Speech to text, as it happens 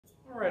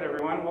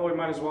everyone. Well, we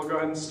might as well go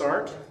ahead and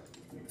start.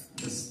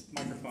 This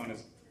microphone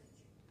is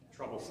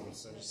troublesome,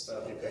 so just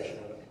be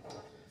patient with it.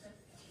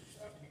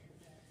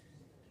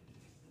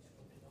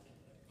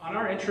 On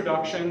our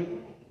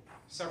introduction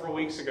several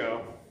weeks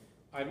ago,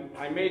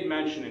 I made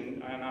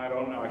mention, and I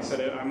don't know,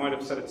 I might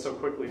have said it so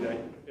quickly that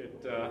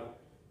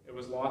it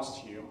was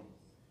lost to you.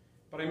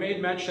 But I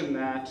made mention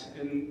that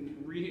in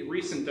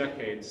recent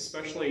decades,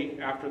 especially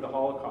after the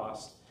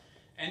Holocaust,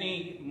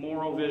 any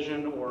moral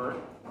vision or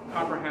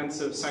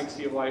comprehensive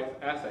sanctity of life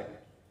ethic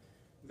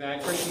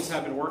that Christians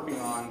have been working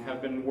on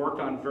have been worked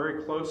on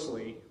very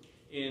closely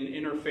in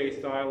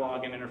interfaith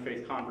dialogue and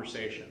interfaith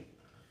conversation.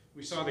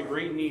 We saw the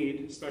great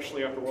need,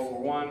 especially after World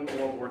War I,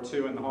 World War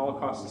II, and the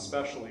Holocaust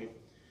especially,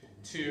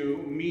 to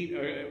meet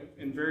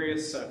in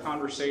various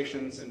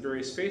conversations in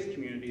various faith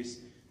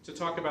communities to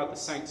talk about the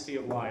sanctity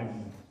of life.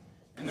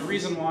 And the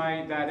reason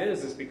why that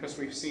is because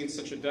we've seen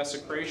such a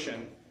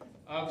desecration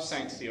of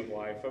sanctity of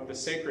life, of the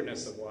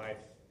sacredness of life,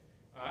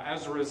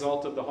 as a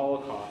result of the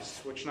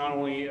Holocaust, which not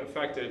only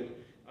affected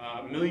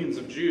millions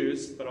of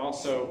Jews, but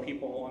also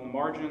people on the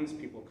margins,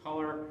 people of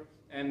color,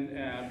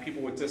 and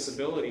people with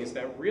disabilities,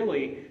 that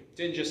really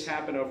didn't just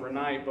happen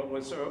overnight, but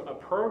was a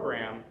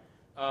program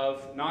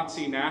of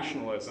Nazi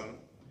nationalism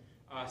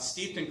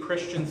steeped in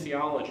Christian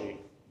theology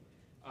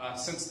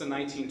since the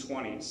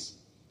 1920s.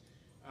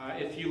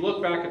 If you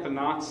look back at the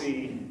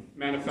Nazi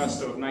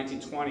manifesto of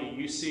 1920,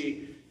 you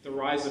see the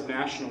rise of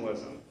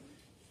nationalism,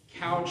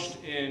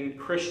 couched in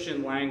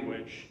Christian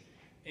language,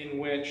 in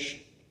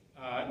which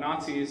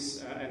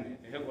Nazis, and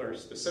Hitler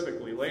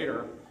specifically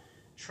later,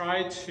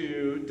 tried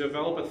to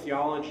develop a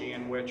theology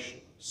in which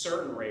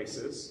certain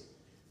races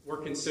were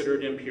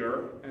considered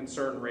impure and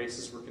certain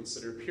races were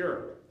considered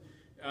pure.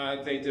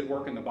 They did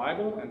work in the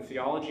Bible and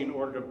theology in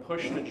order to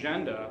push an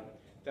agenda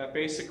that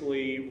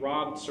basically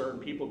robbed certain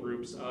people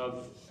groups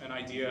of an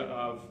idea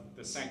of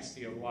the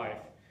sanctity of life.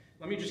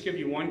 Let me just give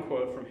you one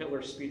quote from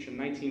Hitler's speech in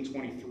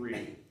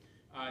 1923,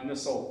 and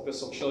this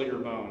will chill your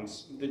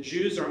bones. "The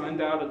Jews are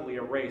undoubtedly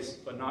a race,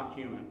 but not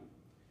human.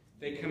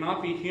 They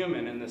cannot be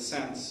human in the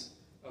sense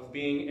of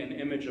being an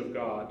image of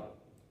God,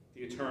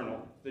 the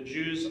eternal. The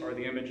Jews are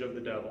the image of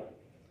the devil."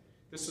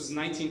 This was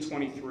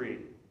 1923.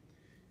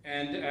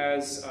 And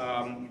as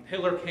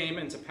Hitler came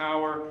into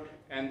power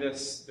and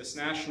this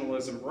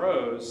nationalism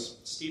rose,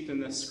 steeped in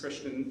this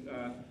Christian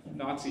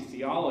Nazi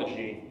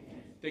theology,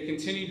 they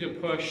continued to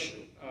push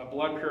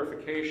blood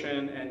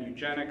purification and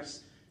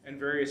eugenics and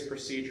various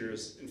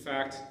procedures. In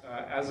fact,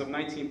 as of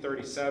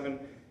 1937,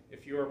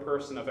 if you were a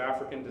person of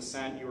African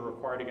descent, you were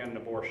required to get an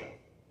abortion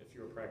if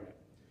you were pregnant.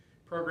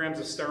 Programs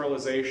of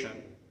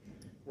sterilization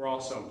were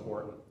also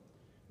important.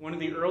 One of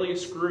the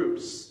earliest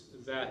groups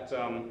that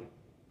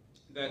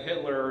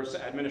Hitler's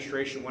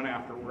administration went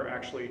after were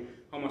actually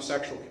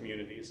homosexual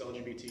communities,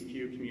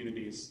 LGBTQ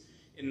communities.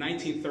 In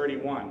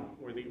 1931,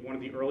 were one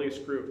of the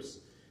earliest groups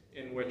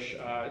in which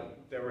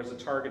there was a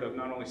target of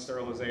not only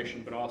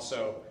sterilization, but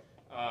also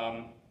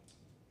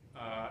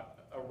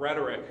a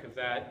rhetoric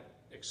that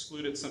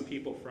excluded some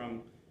people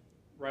from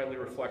rightly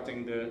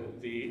reflecting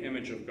the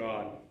image of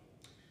God.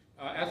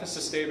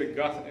 Ethicist David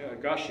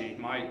Gushee,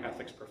 my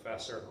ethics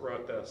professor,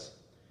 wrote this: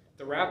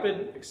 "The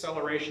rapid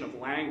acceleration of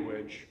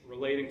language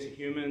relating to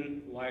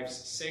human life's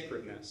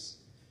sacredness,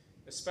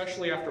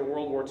 especially after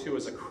World War II,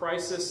 is a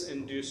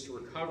crisis-induced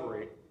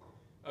recovery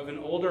of an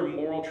older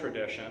moral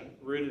tradition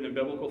rooted in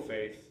biblical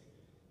faith,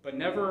 but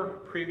never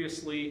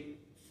previously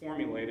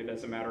formulated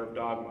as a matter of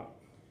dogma."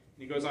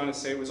 He goes on to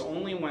say, it was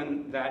only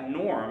when that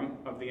norm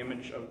of the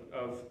image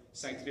of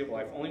sanctity of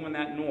life, only when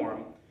that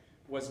norm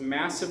was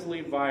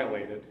massively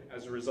violated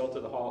as a result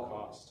of the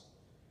Holocaust,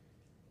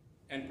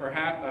 and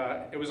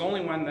perhaps it was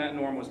only when that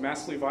norm was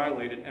massively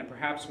violated, and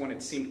perhaps when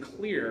it seemed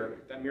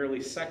clear that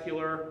merely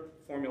secular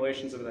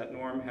formulations of that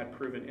norm had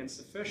proven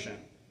insufficient,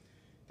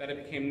 that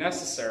it became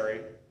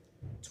necessary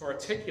to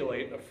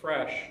articulate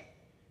afresh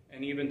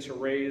and even to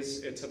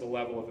raise it to the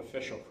level of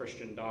official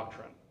Christian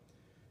doctrine.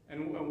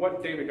 And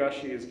what David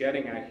Gushee is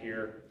getting at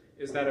here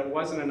is that it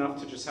wasn't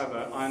enough to just have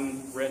an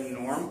unwritten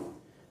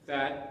norm,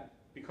 that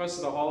because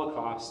of the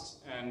Holocaust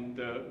and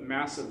the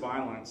massive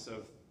violence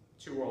of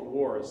 2 world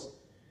wars,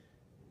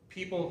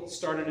 people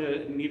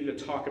needed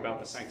to talk about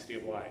the sanctity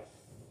of life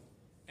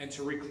and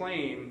to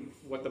reclaim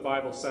what the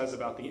Bible says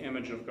about the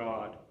image of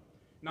God,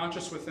 not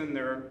just within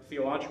their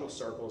theological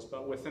circles,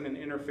 but within an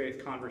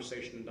interfaith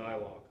conversation and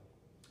dialogue.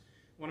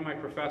 One of my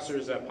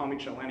professors at Palm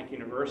Beach Atlantic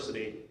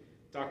University,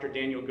 Dr.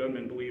 Daniel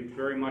Goodman, believed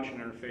very much in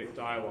interfaith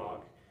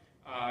dialogue.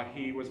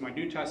 He was my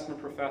New Testament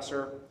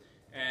professor,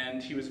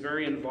 and he was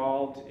very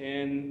involved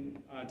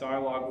in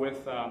dialogue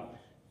with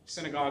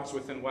synagogues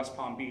within West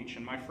Palm Beach.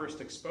 And my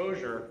first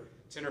exposure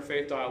to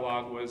interfaith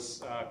dialogue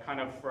was kind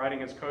of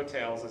riding his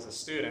coattails as a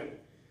student,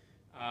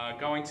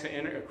 going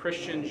to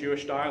Christian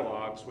Jewish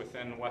dialogues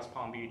within West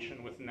Palm Beach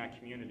and within that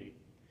community.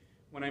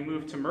 When I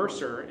moved to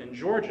Mercer in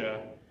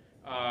Georgia,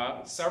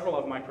 several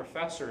of my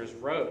professors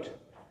wrote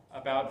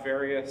about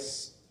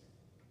various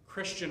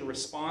Christian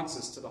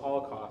responses to the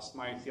Holocaust.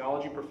 My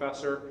theology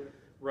professor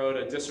wrote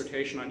a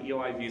dissertation on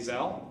Elie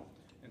Wiesel,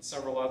 and and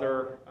several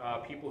other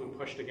people who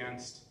pushed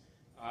against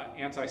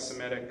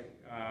anti-Semitic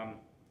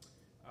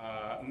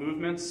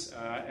movements.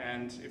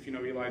 And if you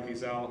know Eli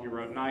Wiesel, he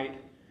wrote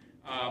Night.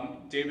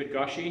 David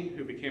Gushee,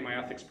 who became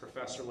my ethics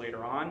professor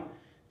later on,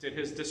 did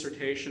his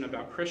dissertation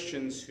about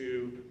Christians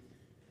who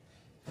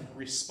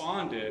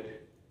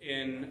responded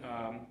in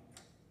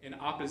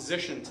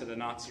opposition to the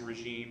Nazi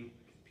regime.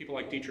 People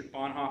like Dietrich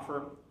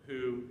Bonhoeffer,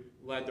 who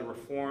led the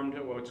Reformed,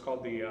 what's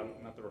called the,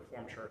 not the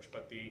Reformed Church,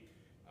 but the,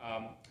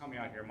 help me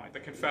out here, Mike, the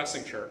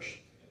Confessing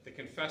Church. The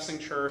Confessing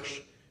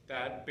Church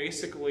that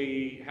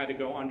basically had to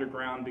go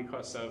underground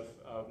because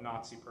of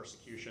Nazi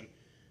persecution.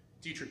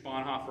 Dietrich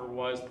Bonhoeffer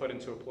was put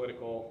into a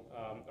political,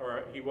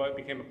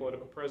 became a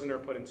political prisoner,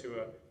 put into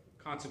a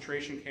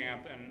concentration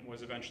camp, and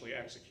was eventually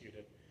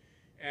executed.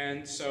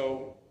 And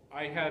so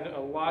I had a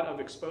lot of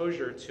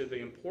exposure to the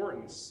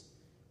importance,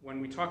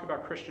 when we talk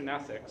about Christian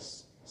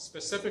ethics,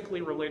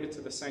 specifically related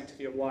to the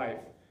sanctity of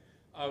life,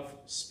 of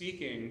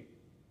speaking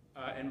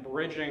and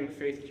bridging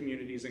faith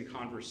communities in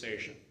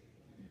conversation.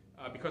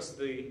 Because of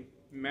the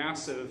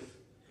massive,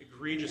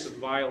 egregious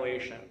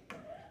violation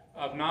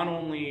of not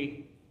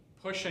only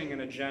pushing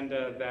an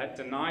agenda that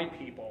denied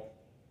people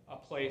a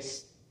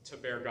place to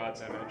bear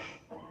God's image,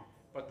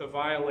 but the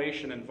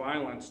violation and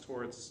violence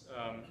towards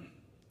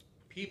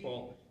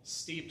people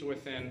steeped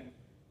within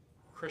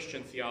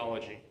Christian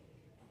theology.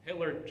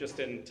 Hitler just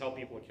didn't tell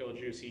people to kill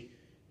Jews. He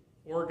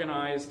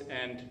organized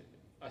and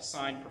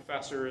assigned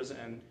professors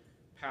and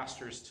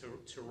pastors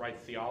to write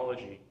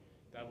theology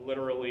that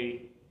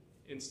literally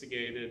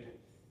instigated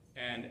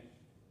and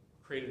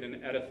created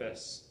an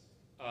edifice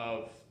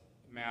of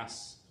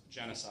mass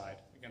genocide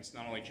against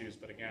not only Jews,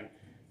 but again,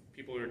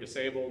 people who are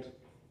disabled,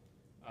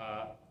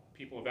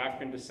 people of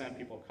African descent,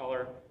 people of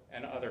color,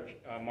 and other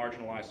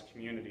marginalized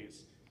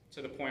communities,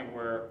 to the point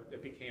where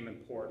it became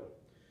important.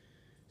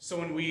 So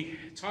when we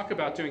talk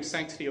about doing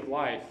sanctity of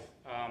life,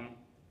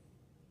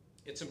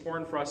 it's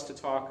important for us to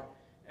talk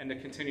and to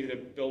continue to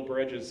build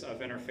bridges of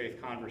interfaith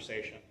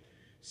conversation.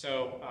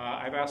 So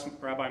I've asked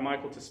Rabbi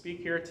Michael to speak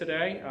here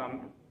today.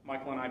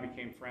 Michael and I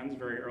became friends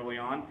very early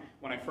on.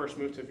 When I first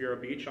moved to Vero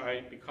Beach,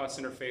 because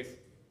interfaith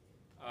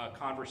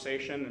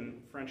conversation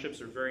and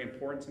friendships are very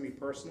important to me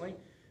personally,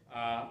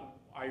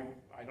 I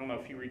don't know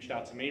if he reached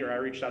out to me or I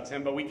reached out to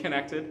him, but we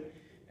connected,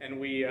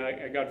 and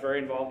I got very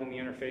involved in the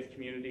interfaith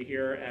community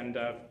here and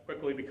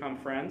quickly become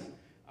friends.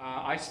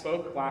 I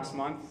spoke last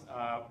month.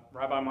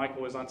 Rabbi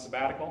Michael was on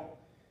sabbatical,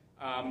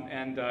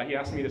 and he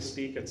asked me to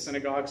speak at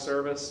synagogue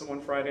service one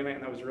Friday night,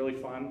 and that was really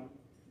fun.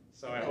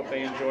 So I hope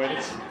they enjoyed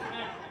it.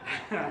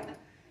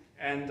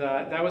 And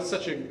that was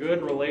such a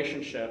good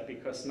relationship,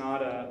 because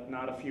not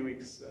a few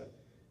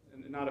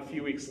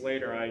weeks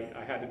later,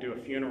 I had to do a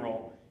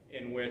funeral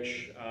in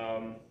which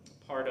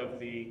part of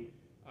the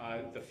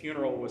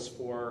funeral was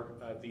for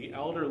the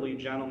elderly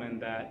gentleman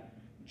that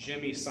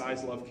Jimmy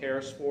Sizlove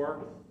cares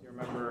for. You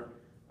remember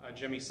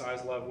Jimmy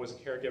Sizlove was a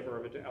caregiver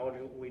of an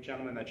elderly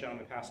gentleman. That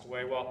gentleman passed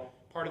away. Well,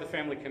 part of the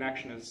family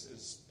connection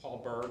is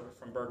Paul Berg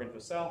from Berg and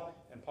Vassell,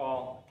 and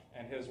Paul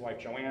and his wife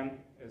Joanne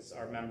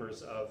are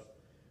members of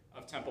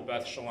Temple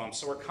Beth Shalom.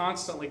 So we're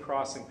constantly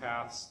crossing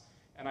paths,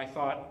 and I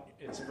thought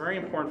it's very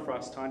important for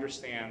us to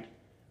understand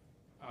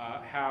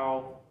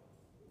how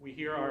we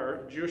hear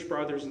our Jewish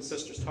brothers and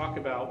sisters talk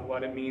about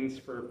what it means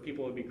for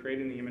people to be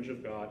created in the image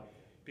of God,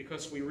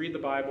 because we read the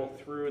Bible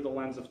through the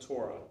lens of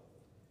Torah.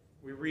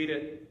 We read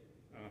it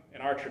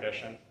in our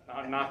tradition,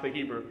 not the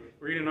Hebrew.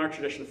 We read it in our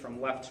tradition from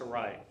left to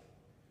right.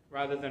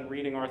 Rather than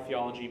reading our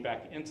theology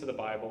back into the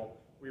Bible,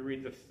 we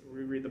read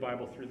the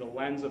Bible through the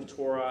lens of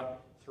Torah,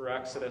 through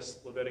Exodus,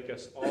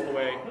 Leviticus, all the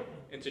way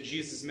into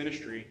Jesus'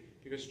 ministry,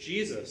 because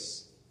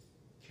Jesus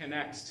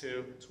connects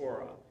to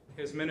Torah.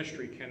 His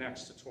ministry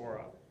connects to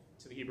Torah,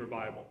 to the Hebrew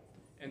Bible.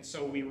 And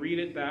so we read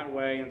it that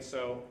way, and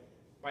so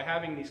by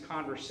having these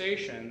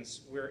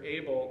conversations, we're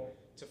able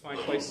to find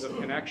places of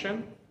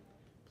connection,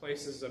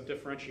 places of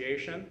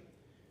differentiation,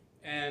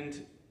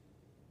 and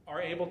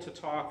are able to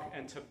talk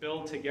and to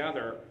build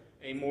together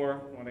a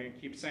more, when I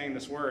keep saying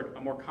this word,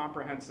 a more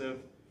comprehensive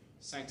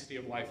sanctity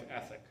of life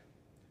ethic,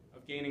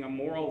 of gaining a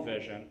moral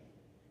vision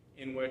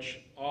in which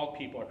all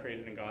people are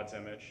created in God's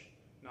image,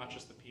 not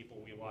just the people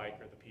we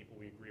like or the people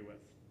we agree with.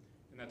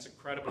 And that's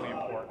incredibly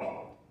important,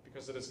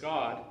 because it is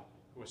God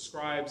who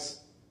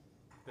ascribes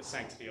the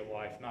sanctity of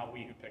life, not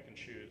we who pick and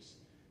choose.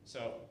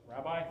 So,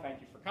 Rabbi,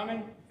 thank you for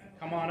coming.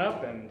 Come on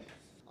up. And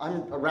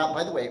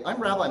by the way, I'm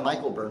Rabbi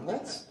Michael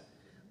Birnholz.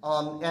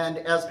 And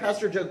as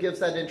Pastor Joe gives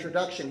that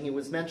introduction, he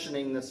was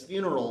mentioning this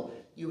funeral.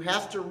 You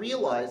have to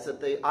realize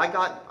that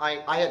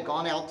I had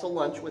gone out to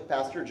lunch with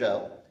Pastor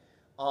Joe,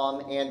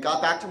 and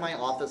got back to my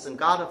office and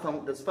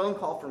got this phone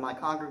call from my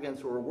congregants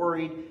who were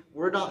worried.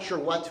 We're not sure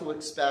what to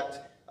expect.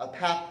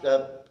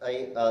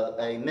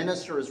 A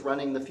minister is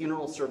running the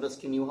funeral service.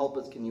 Can you help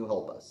us? Can you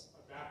help us?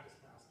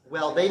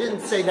 Well, they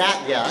didn't say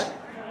that yet.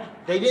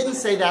 They didn't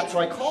say that, so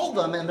I called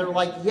them, and they're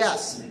like,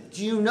 yes.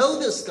 Do you know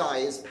this guy?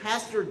 Is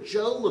Pastor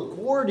Joe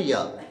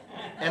LaGuardia?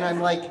 And I'm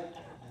like,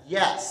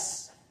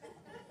 yes.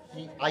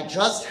 I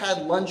just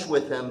had lunch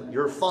with him.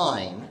 You're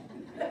fine.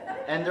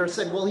 And they're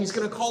saying, well, he's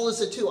going to call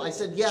us a 2. I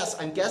said, yes,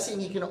 I'm guessing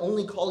he can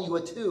only call you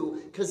a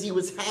 2 because he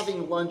was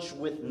having lunch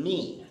with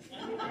me.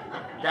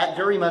 That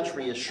very much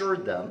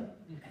reassured them.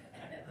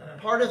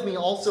 Part of me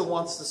also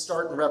wants to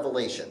start in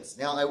Revelations.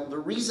 Now, the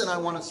reason I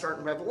want to start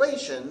in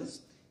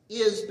Revelations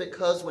is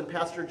because when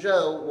Pastor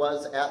Joe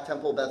was at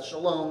Temple Beth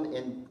Shalom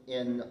in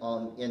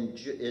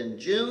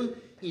June,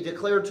 he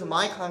declared to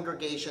my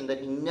congregation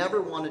that he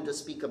never wanted to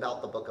speak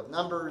about the book of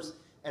Numbers.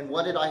 And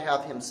what did I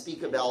have him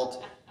speak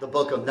about? The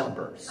book of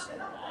Numbers.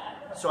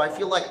 So I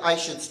feel like I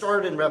should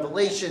start in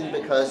Revelation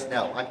because,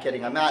 no, I'm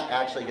kidding. I'm not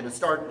actually going to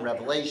start in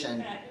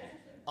Revelation.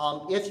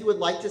 If you would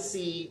like to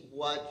see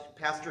what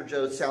Pastor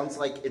Joe sounds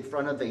like in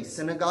front of a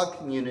synagogue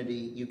community,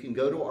 you can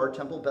go to our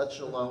Temple Beth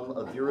Shalom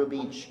of Vero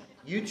Beach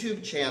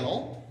YouTube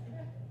channel.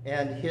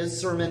 And his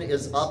sermon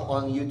is up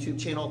on the YouTube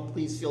channel.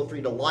 Please feel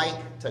free to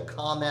like, to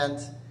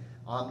comment.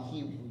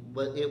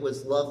 It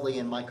was lovely,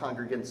 and my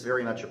congregants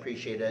very much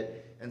appreciate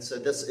it. And so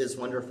this is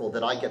wonderful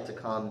that I get to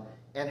come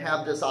and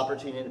have this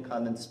opportunity to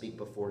come and speak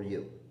before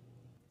you.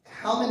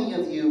 How many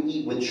of you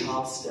eat with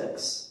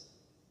chopsticks?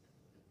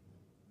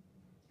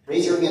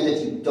 Raise your hand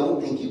if you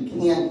don't think you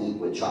can eat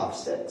with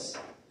chopsticks.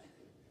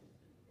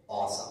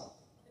 Awesome.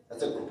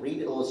 That's a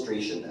great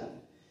illustration then.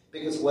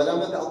 Because what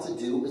I'm about to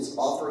do is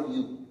offer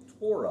you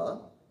Torah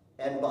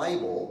and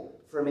Bible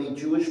from a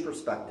Jewish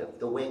perspective.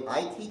 The way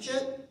I teach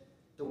it,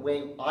 the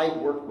way I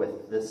work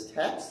with this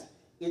text,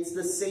 it's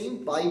the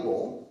same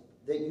Bible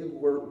that you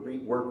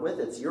work with.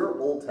 It's your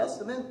Old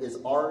Testament, is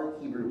our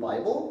Hebrew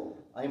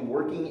Bible. I'm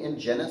working in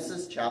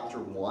Genesis chapter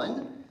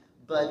 1,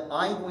 but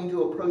I'm going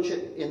to approach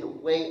it in the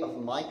way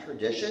of my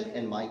tradition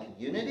and my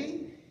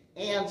community,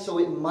 and so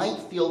it might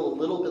feel a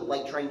little bit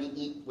like trying to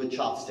eat with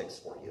chopsticks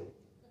for you.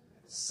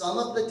 Some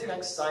of the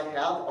texts I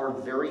have are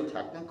very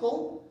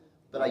technical,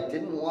 but I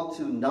didn't want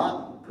to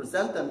not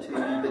present them to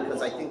you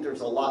because I think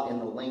there's a lot in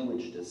the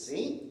language to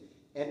see.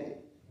 And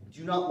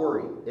do not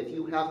worry. If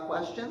you have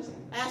questions,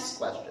 ask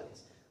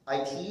questions.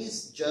 I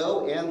tease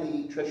Joe and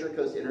the Treasure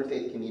Coast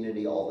Interfaith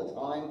community all the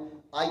time.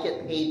 I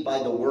get paid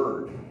by the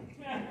word.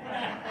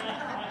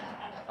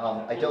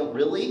 I don't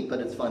really, but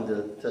it's fun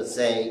to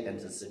say and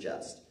to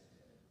suggest.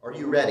 Are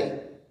you ready?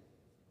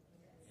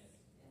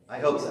 I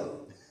hope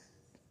so.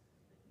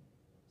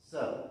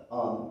 So,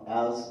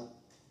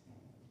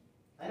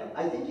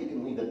 I think you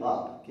can leave it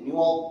up. Can you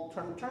all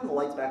turn the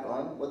lights back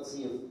on? Let's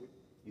see if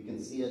you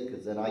can see it,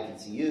 because then I can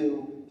see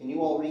you. Can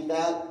you all read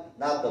that?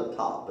 Not the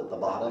top, but the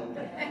bottom.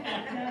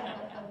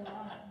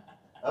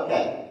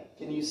 Okay.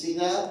 Can you see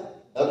that?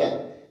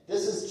 Okay.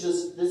 This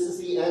is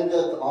the end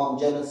of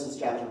Genesis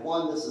chapter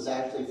 1. This is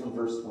actually from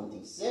verse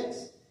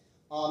 26.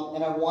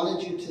 And I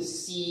wanted you to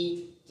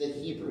see the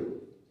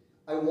Hebrew.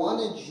 I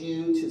wanted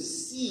you to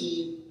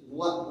see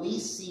what we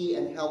see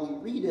and how we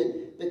read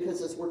it,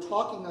 because as we're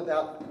talking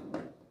about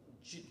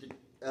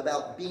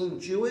being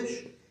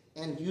Jewish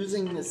and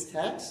using this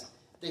text,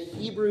 the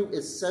Hebrew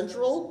is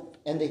central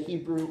and the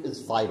Hebrew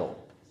is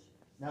vital.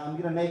 Now I'm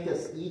going to make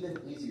this even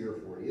easier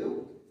for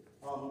you.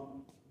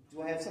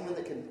 Do I have someone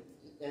that can,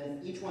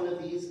 and each one of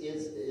these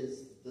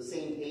is the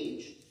same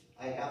page.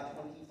 I have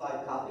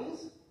 25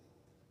 copies,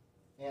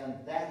 and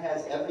that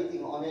has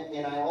everything on it,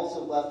 and I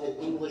also left an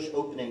English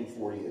opening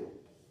for you.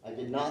 I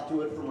did not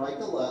do it from right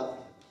to left,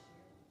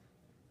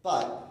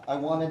 but I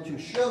wanted to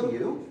show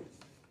you.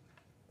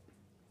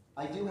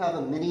 I do have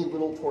a mini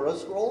little Torah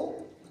scroll.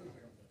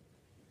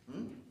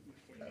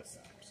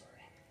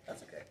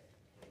 That's okay.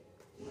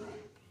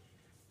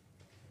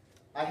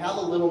 I have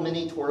a little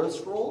mini Torah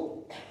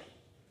scroll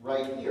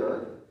right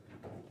here.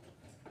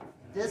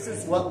 This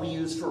is what we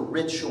use for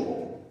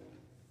ritual.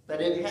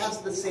 But it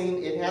has the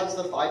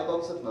 5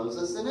 books of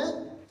Moses in it,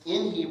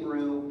 in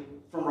Hebrew,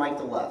 from right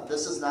to left.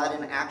 This is not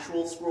an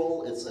actual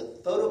scroll. It's a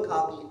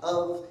photocopy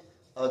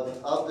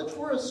of the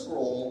Torah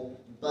scroll,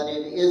 but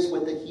it is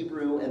with the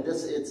Hebrew, and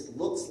it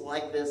looks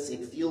like this,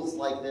 it feels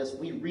like this.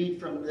 We read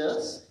from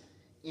this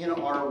in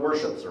our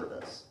worship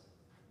service.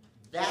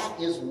 That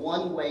is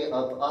one way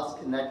of us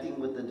connecting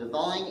with the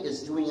divine,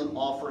 is doing an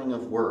offering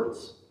of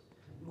words.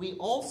 We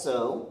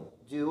also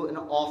do an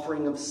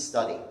offering of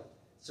study.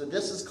 So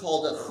this is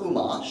called a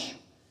chumash.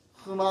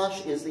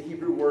 Chumash is the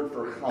Hebrew word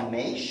for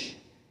chamesh,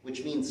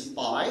 which means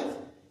 5.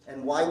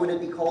 And why would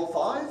it be called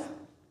 5?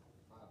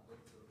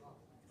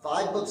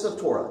 5 books of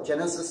Torah.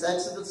 Genesis,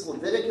 Exodus,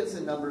 Leviticus,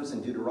 and Numbers,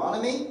 and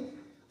Deuteronomy.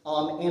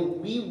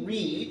 And we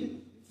read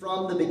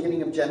from the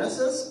beginning of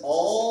Genesis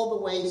all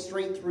the way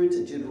straight through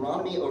to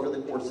Deuteronomy over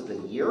the course of a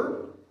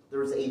year.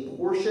 There's a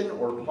portion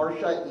or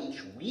parsha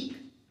each week.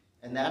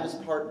 And that's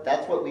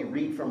what we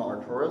read from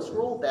our Torah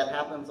scroll. That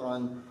happens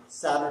on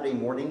Saturday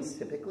mornings,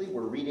 typically.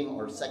 We're reading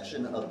our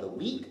section of the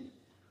week.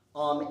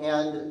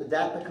 And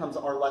that becomes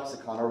our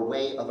lexicon, our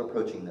way of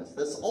approaching this.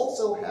 This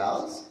also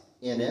has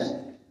in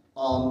it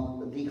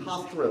the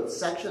Haftarot,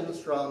 sections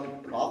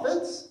from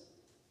prophets.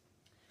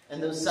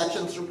 And those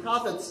sections from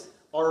prophets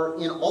are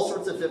in all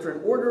sorts of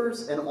different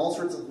orders and all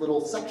sorts of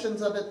little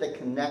sections of it that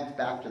connect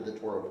back to the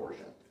Torah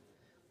portion.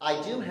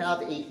 I do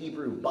have a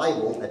Hebrew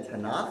Bible, a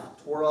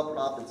Tanakh, Torah,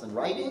 Prophets, and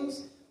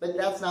Writings, But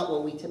that's not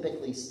what we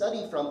typically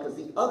study from, because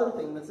the other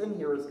thing that's in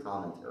here is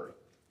commentary.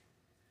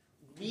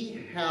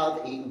 We have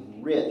a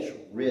rich,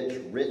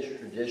 rich, rich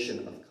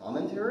tradition of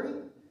commentary,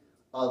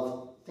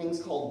 of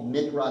things called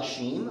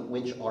midrashim,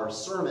 which are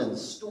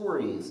sermons,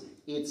 stories,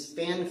 it's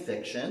fan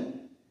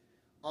fiction,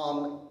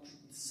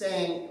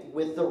 saying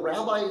with the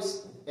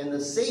rabbis and the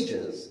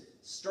sages,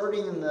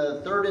 starting in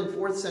the 3rd and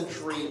 4th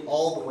century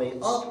all the way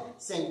up,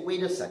 saying,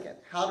 wait a second,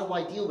 how do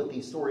I deal with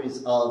these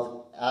stories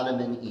of Adam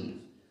and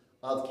Eve,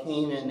 of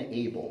Cain and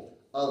Abel,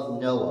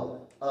 of Noah,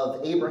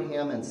 of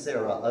Abraham and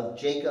Sarah, of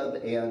Jacob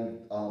and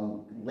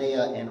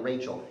Leah and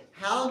Rachel?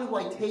 How do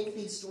I take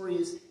these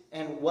stories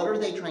and what are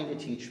they trying to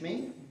teach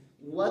me?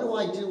 What do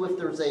I do if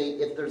there's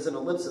an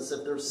ellipsis,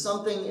 if there's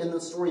something in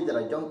the story that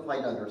I don't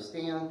quite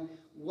understand?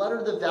 What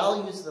are the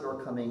values that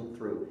are coming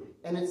through?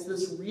 And it's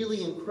this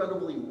really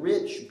incredibly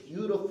rich,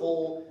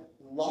 beautiful,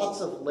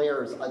 lots of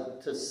layers.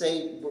 To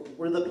say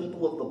we're the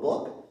people of the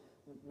book,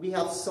 we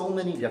have so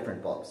many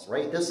different books,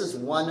 right? This is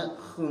one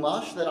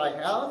Chumash that I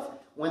have.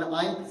 When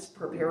I'm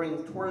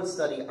preparing Torah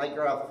study, I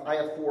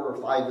have 4 or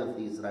 5 of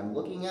these that I'm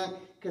looking at,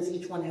 because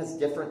each one has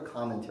different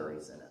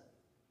commentaries in it.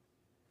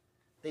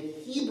 The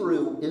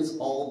Hebrew is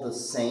all the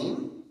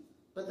same,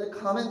 but the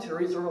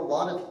commentaries are a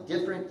lot of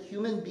different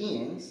human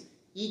beings,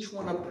 each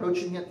one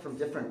approaching it from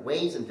different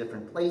ways and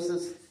different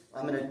places.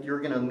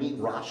 You're going to meet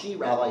Rashi,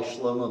 Rabbi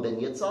Shalom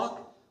ben Yitzhak,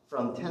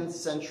 from 10th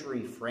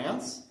century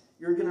France.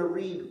 You're going to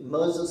read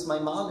Moses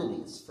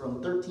Maimonides from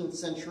 13th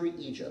century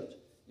Egypt.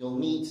 You'll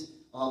meet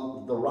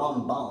the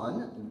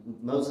Ramban,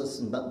 Moses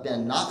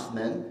ben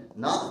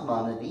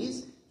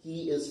Nachmanides.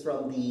 He is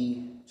from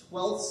the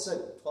 12th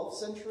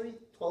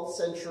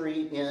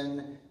century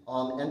in,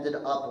 ended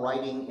up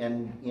writing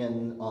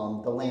in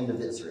the land of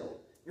Israel.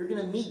 You're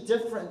going to meet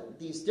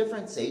these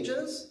different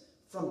sages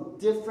from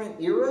different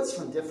eras,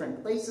 from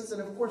different places,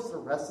 and of course they're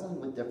wrestling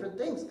with different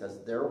things because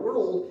their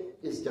world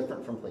is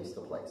different from place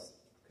to place.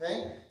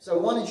 Okay? So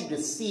I wanted you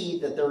to see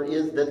that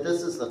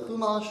this is the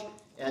Chumash,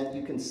 and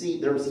you can see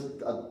there's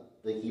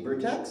the Hebrew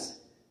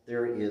text,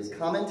 there is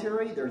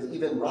commentary, there's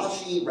even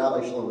Rashi,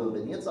 Rabbi Shalom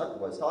ben Yitzhak,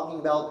 who I was talking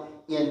about,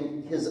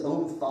 in his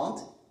own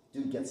font.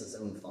 Dude gets his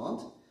own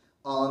font.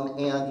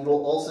 And you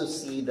will also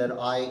see that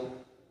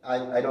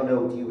I don't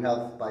know, do you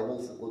have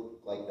Bibles that look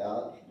like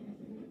that?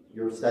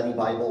 Your study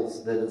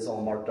Bibles, that it's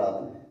all marked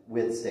up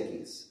with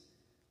stickies.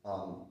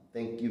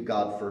 Thank you,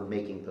 God, for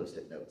making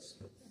Post-it notes.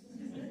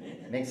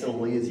 Makes it a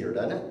little easier,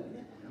 doesn't it?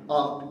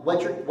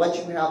 What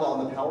you have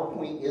on the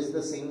PowerPoint is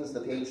the same as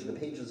the page. The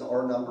pages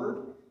are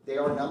numbered. They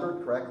are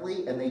numbered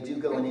correctly, and they do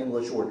go in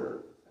English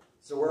order.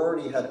 So we're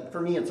already ahead.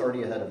 For me, it's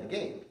already ahead of the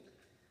game.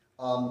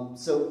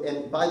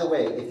 And by the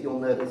way, if you'll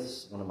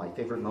notice, one of my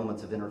favorite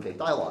moments of interfaith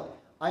dialogue,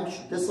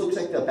 this looks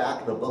like the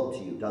back of the book to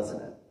you,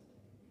 doesn't it?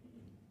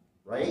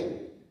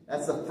 Right?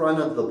 That's the front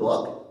of the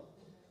book.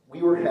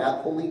 We were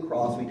at Holy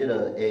Cross. We did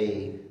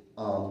a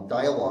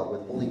dialogue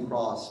with Holy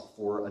Cross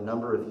for a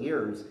number of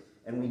years,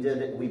 and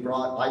I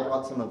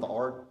brought some of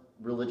our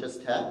religious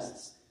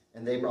texts,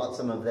 and they brought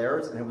some of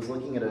theirs, and I was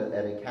looking at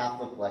a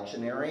Catholic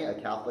lectionary, a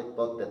Catholic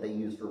book that they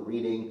use for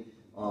reading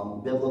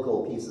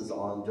biblical pieces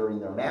on during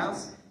their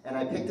Mass, and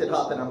I picked it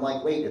up, and I'm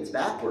like, wait, it's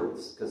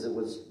backwards, because it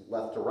was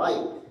left to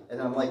right, and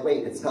I'm like,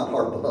 wait, it's not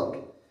our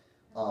book.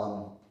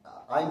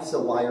 I'm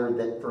so wired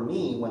that for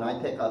me, when I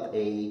pick up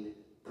a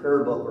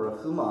prayer book or a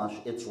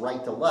Chumash, it's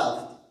right to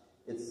left.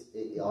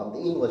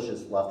 The English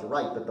is left to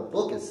right, but the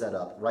book is set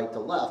up right to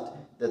left.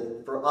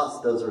 That for us,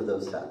 those are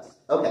those texts.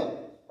 Okay,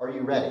 are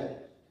you ready?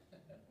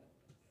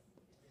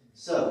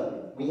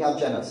 So, we have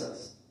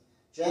Genesis.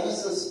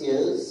 Genesis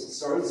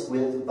starts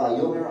with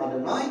Vayomer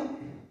Adonai,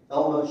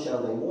 El Moshe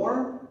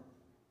Lemor.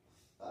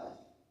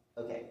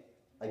 Okay,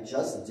 I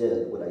just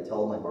did what I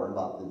tell my bar and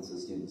bat mitzvah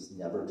students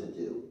never to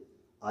do.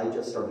 I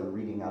just started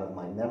reading out of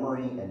my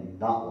memory and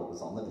not what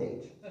was on the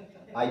page.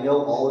 I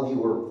know all of you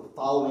were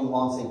following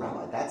along saying,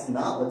 Rabbi, that's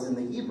not what's in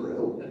the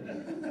Hebrew.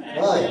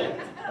 But,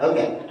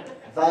 okay.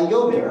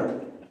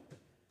 Vayomer,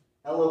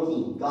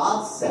 Elohim.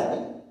 God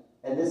said,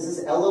 and this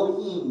is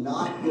Elohim,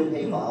 not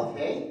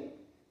Yud-Heh-Vav-Heh.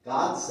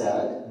 God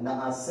said,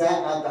 Na'aseh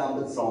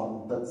Adam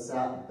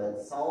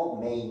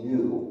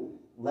b'tzalmeinu.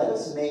 Let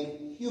us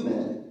make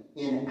human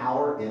in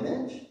our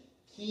image,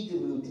 Ki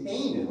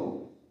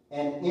Demutenu,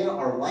 and in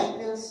our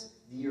likeness,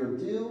 the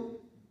Yerdu,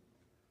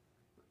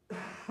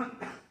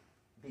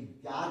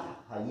 Bigat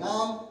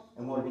Hayam,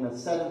 and we're going to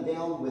set him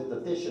down with the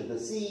fish of the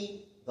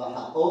sea, the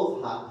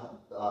Ha'ov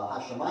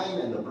Hashemayim,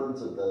 and the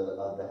birds of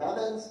the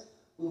heavens,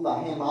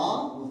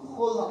 Uvahema,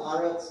 V'chol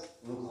Haaretz,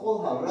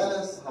 V'chol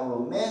Haremes,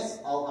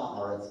 Haromes al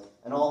Haaretz,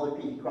 and all the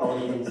creepy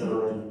crawly things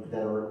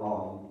that are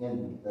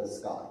in the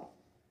sky.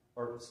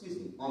 Or, excuse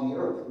me, on the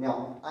earth.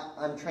 Now,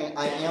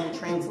 I am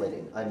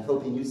translating. I'm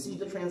hoping you see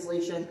the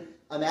translation.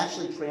 I'm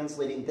actually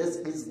translating. This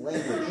is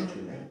language to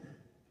me.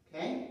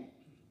 Okay?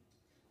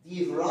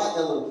 Divra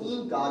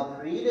Elohim, God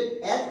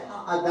created et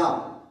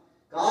ha'adam.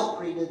 God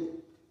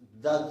created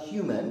the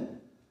human.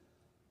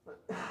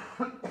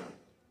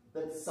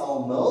 But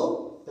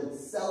Salmo, but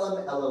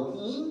Selim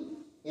Elohim,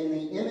 in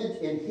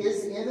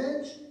his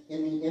image,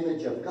 in the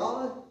image of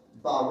God,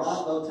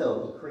 bara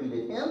oto, he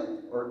created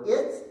him, or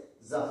it,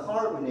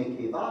 zachar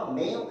unekeva,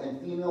 male and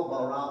female,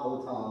 bara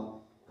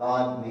otam,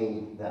 God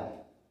made them.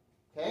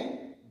 Okay?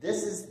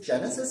 This is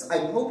Genesis.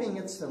 I'm hoping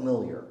it's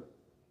familiar.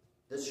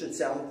 This should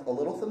sound a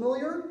little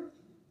familiar?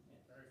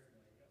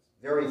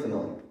 Very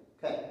familiar.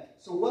 Okay.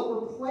 So what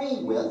we're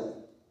playing with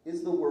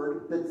is the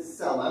word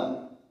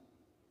B'Tselem.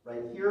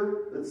 Right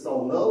here,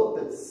 B'Tselmo,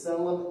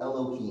 B'Tselem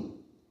Elohim.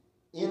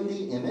 In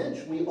the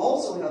image. We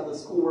also have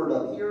this cool word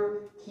up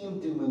here, Kim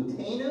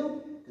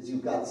Dumutenu, because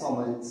you've got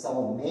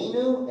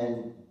Salmenu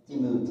and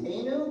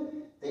Dimutenu,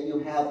 that you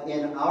have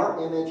in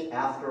our image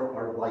after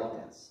our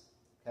likeness.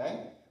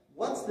 Okay?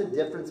 What's the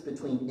difference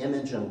between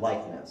image and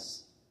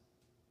likeness?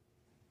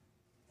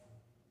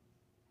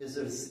 Is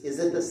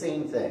it the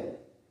same thing?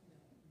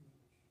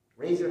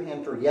 Raise your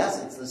hand for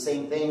yes, it's the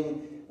same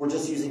thing. We're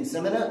just using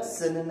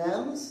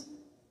synonyms.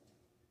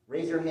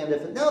 Raise your hand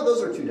if no,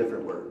 those are two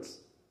different words.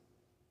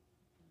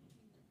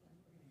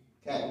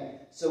 Okay,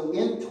 so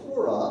in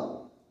Torah,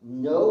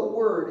 no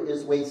word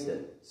is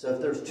wasted. So if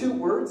there's two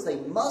words,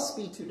 they must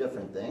be two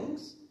different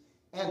things.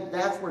 And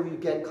that's where you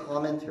get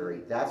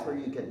commentary. That's where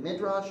you get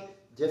midrash,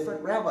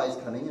 different rabbis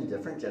coming in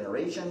different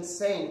generations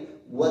saying,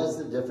 what is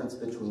the difference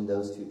between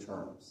those two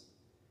terms?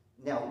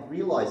 Now,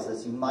 realize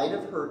this. You might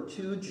have heard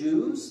 2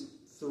 Jews,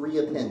 3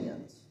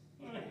 opinions.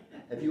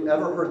 Have you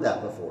ever heard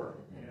that before?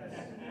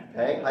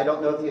 Okay, I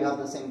don't know if you have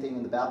the same thing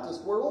in the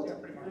Baptist world.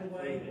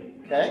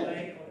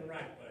 Okay?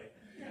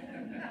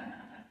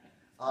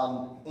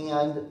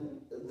 And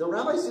the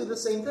rabbis do the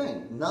same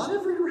thing. Not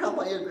every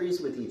rabbi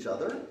agrees with each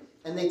other,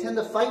 and they tend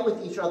to fight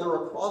with each other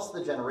across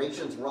the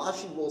generations.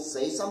 Rashi will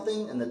say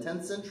something in the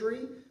 10th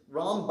century.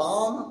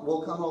 Rambam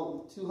will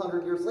come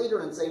 200 years later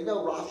and say,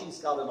 no, Rashi's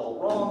got it all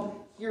wrong.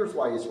 Here's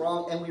why he's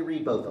wrong, and we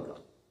read both of them.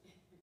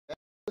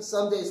 And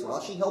some days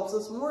Rashi helps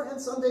us more,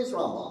 and some days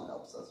Rambam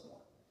helps us more.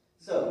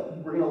 So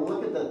we're going to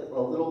look at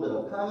a little bit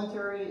of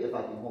commentary, if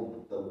I can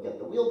get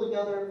the wheel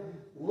together,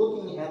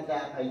 looking at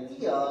that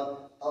idea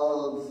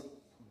of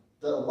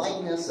the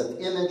likeness of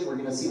image. We're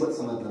going to see what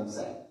some of them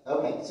say.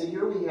 Okay, so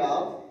here we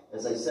have,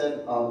 as I said,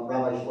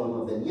 Rabbi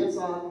Shlomo ben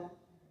Yitzhak.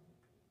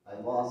 I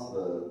lost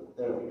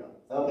there we go.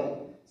 Okay,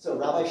 so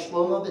Rabbi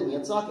Shlomo ben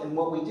Yitzhak, and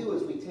what we do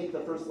is we take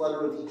the first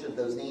letter of each of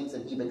those names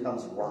and he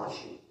becomes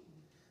Rashi.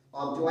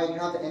 Do I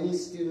have any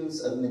students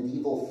of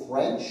medieval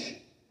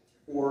French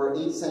or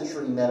 8th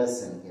century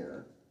medicine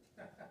here?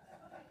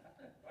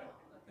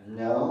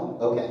 No?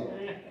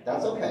 Okay,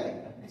 that's okay.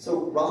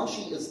 So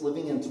Rashi is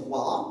living in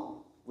Troyes,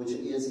 which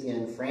is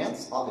in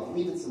France. I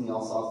believe it's in the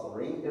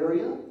Alsace-Lorraine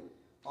area.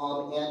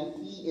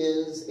 And he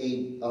is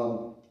a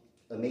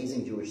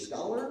amazing Jewish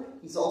scholar.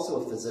 He's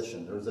also a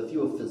physician. There's a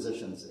few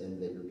physicians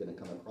that you're going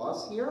to come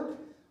across here.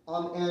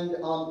 And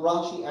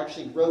Rashi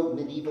actually wrote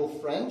medieval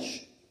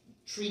French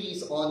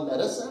treatises on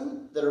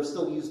medicine that are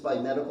still used by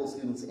medical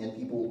students and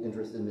people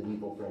interested in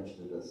medieval French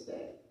to this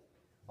day.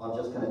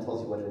 Just kind of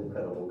tells you what an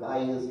incredible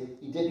guy he is.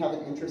 He did have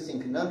an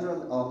interesting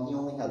conundrum. He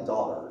only had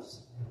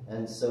daughters.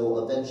 And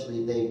so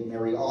eventually they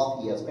marry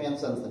off. He has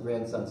grandsons. The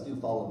grandsons do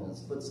follow in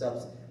his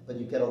footsteps. But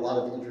you get a lot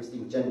of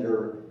interesting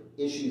gender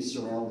issues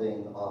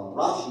surrounding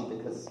Rashi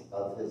because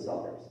of his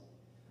daughters.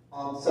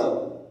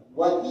 So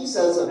what he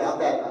says about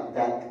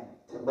that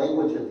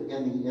language in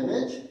the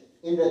image,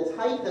 in the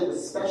type that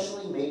was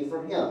specially made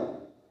for him.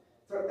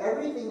 For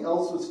everything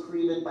else was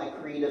created by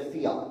creative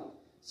fiat.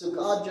 So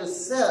God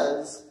just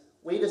says,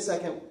 wait a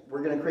second,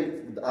 I'm going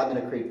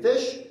to create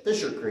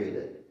fish are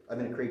created. I'm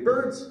going to create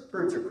birds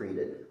are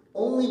created.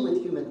 Only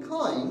with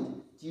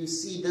humankind do you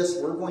see this,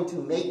 we're going to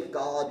make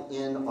God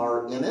in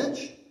our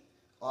image.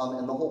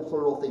 And the whole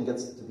plural thing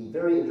gets to be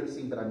very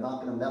interesting, but I'm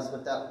not going to mess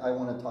with that. I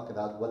want to talk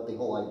about what the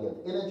whole idea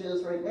of image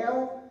is right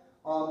now.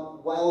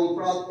 While he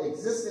brought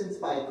existence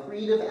by a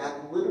creative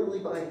act, literally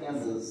by hand,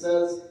 as it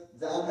says,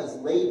 thou hast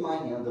laid my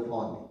hand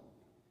upon me.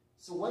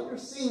 So what you're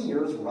seeing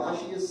here is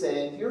Rashi is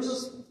saying, here's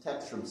a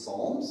text from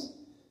Psalms.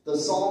 The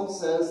Psalm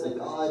says that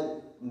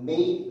God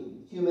made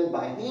human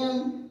by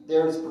hand.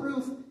 There's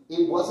proof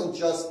it wasn't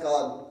just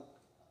God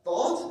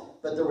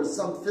thought, but there was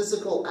some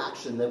physical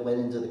action that went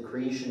into the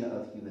creation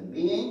of human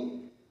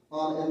being.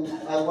 And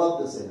I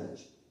love this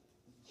image.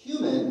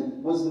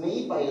 Human was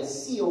made by a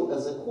seal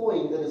as a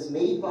coin that is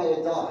made by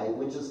a die,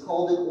 which is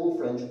called in Old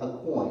French a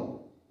coin.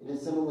 It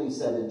is similarly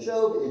said in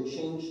Job, it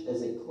changed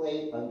as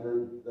clay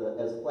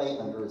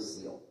under a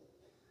seal.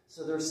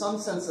 So there's some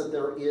sense that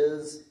there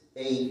is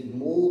a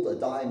mold, a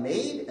die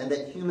made, and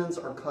that humans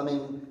are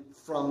coming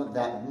from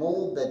that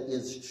mold that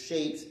is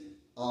shaped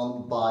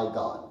by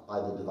God, by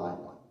the Divine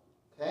One.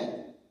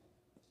 Okay?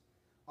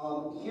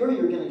 Here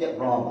you're going to get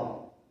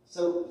Rambam.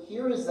 So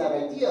here is that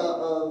idea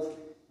of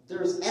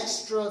there's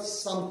extra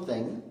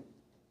something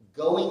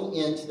going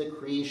into the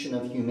creation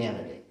of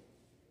humanity.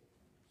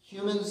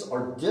 Humans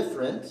are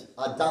different.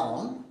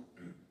 Adam.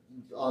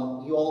 You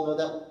all know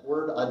that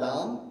word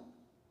Adam?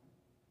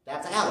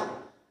 That's Adam,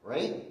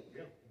 right?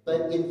 Yeah.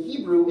 But in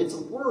Hebrew, it's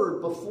a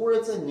word. Before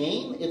it's a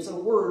name, it's a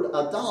word,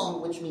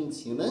 Adam, which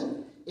means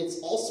human. it's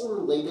also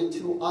related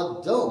to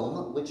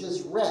Adom, which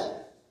is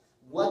red.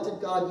 What did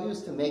God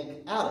use to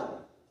make Adam?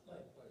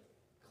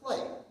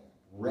 Clay.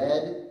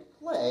 Red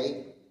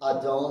clay,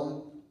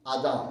 Adom,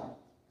 Adam.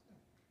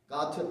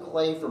 God took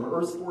clay from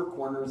earth's four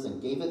corners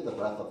and gave it the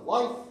breath of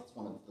life. It's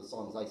one of the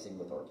songs I sing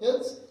with our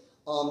kids.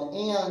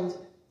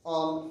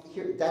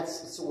 Here,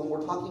 so when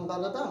we're talking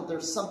about Adam,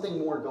 there's something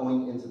more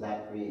going into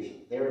that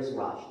creation. There's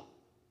Rashi.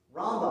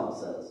 Rambam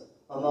says,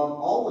 among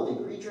all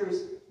living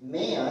creatures,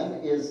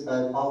 man is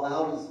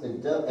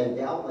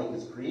endowed like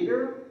his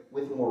creator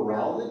with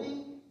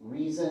morality,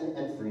 reason,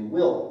 and free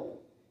will.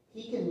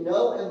 He can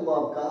know and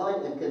love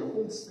God and can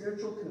hold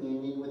spiritual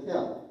communion with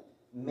him.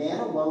 Man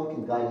alone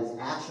can guide his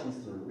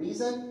actions through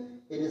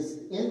reason. It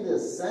is in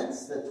this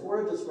sense that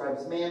Torah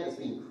describes man as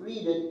being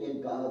created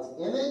in God's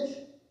image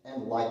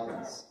and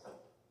likeness.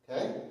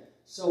 Okay?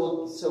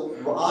 So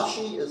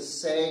Rashi is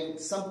saying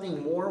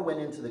something more went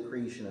into the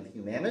creation of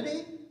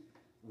humanity.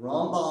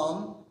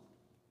 Rambam,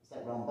 is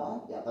that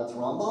Rambam? Yeah, that's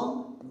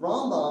Rambam.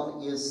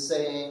 Rambam is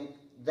saying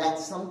that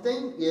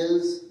something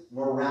is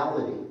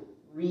morality,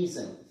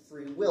 reason,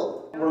 free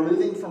will. We're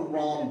moving from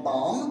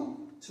Rambam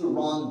to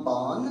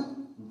Ramban.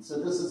 So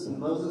this is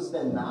Moses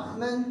ben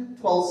Nachman,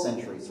 12th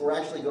century. So we're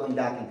actually going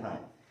back in time.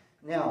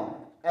 Now,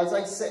 as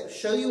I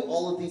show you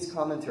all of these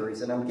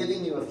commentaries, and I'm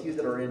giving you a few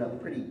that are in a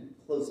pretty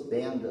close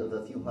band of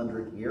a few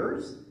hundred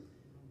years,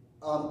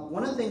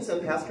 one of the things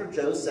that Pastor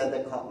Joe said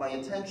that caught my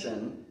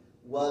attention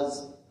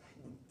was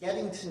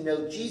getting to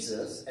know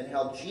Jesus and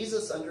how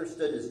Jesus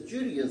understood his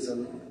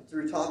Judaism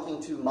through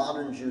talking to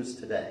modern Jews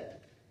today.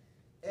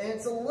 And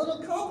it's a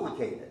little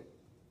complicated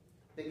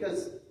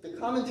because the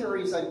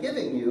commentaries I'm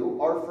giving you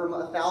are from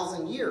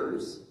 1,000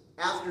 years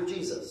after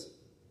Jesus.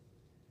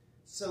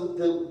 So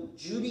the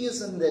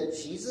Judaism that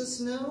Jesus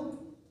knew,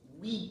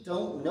 we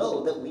don't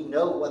know that we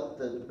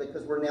know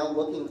because we're now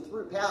looking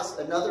through past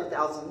another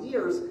 1,000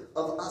 years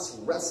of us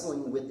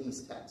wrestling with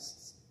these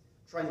texts,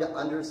 trying to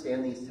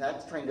understand these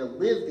texts, trying to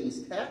live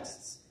these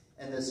texts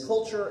and this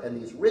culture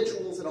and these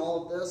rituals and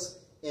all of this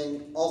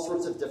in all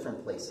sorts of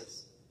different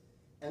places.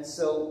 And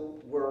so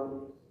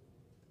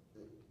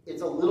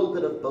it's a little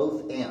bit of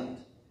both and.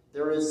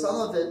 There is some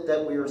of it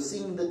that we are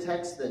seeing the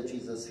text that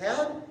Jesus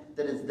had,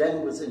 that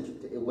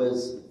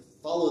was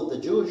followed the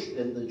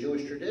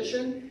Jewish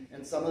tradition,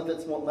 and some of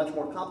it's much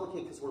more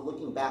complicated because we're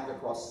looking back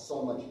across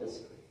so much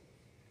history.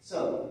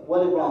 So,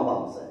 what did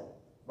Rambam say?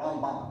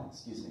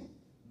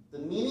 The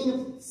meaning of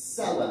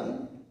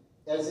Tselem,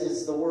 as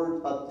is the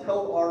word of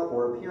toar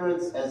or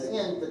appearance, as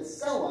in that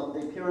Tselem,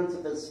 the appearance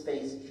of his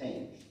face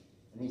changed.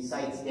 And he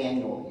cites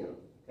Daniel here.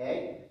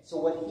 Okay? So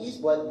what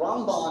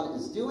Ramban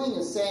is doing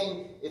is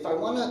saying, if I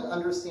want to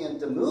understand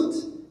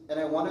Demut, and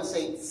I want to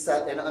say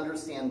and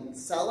understand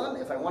Tselem,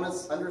 if I want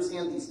to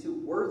understand these two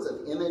words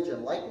of image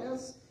and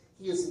likeness,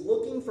 he is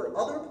looking for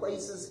other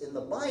places in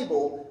the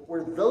Bible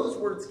where those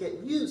words get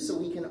used so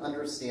we can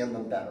understand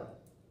them better.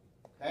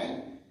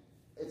 Okay?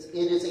 It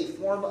is a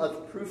form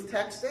of proof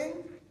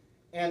texting,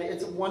 and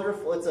it's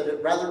wonderful. It's a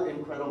rather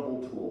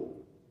incredible tool.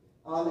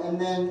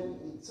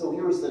 So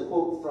here's the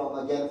quote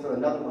for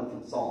another one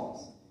from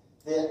Psalms.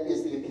 That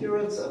is the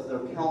appearance of their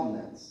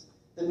countenance.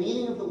 The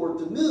meaning of the word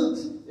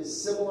demut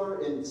is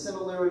similar in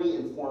similarity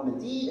in form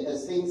and deed,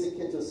 as things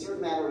akin to a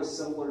certain matter is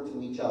similar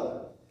to each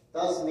other.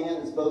 Thus,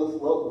 man is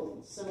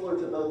similar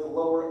to both the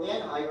lower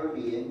and higher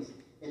beings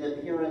in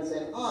appearance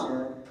and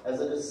honor, as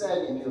it is said,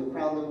 and you have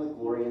crowned them with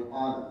glory and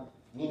honor.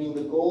 Meaning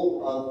the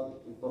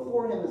goal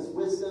before him is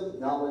wisdom,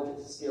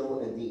 knowledge, skill,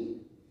 and deed.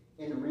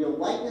 In real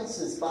likeness,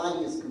 his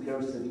body is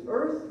compared to the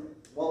earth,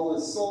 while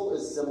his soul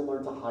is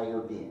similar to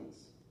higher beings.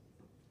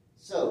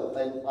 So,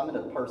 I'm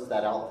going to parse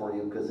that out for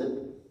you because it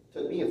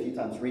took me a few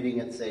times reading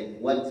it, saying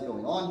what's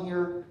going on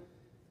here.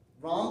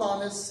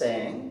 Ramban is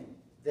saying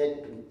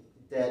that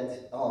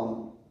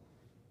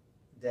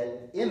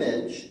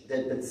image,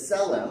 that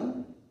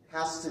Tselem,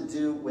 has to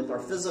do with our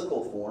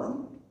physical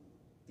form,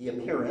 the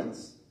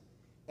appearance,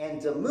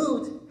 and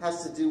Demut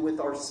has to do with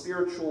our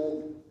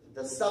spiritual,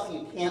 the stuff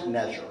you can't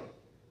measure,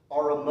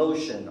 our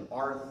emotion,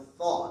 our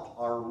thought,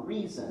 our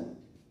reason.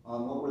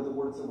 What were the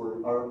words that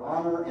were our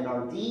honor and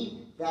our deed?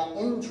 That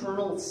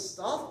internal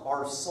stuff,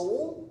 our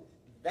soul,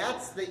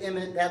 that's the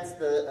image, that's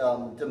the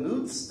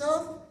Demut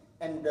stuff,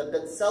 and the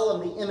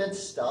B'Tselem, the image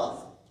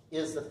stuff,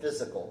 is the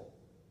physical.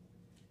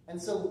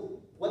 And so,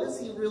 what is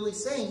he really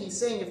saying? He's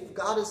saying if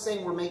God is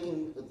saying we're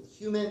making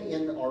human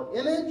in our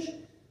image,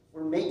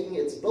 we're making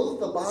it's both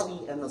the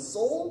body and the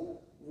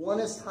soul. One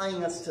is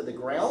tying us to the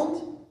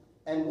ground,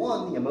 and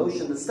one, the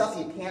emotion, the stuff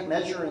you can't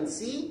measure and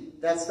see,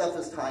 that stuff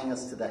is tying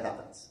us to the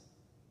heavens.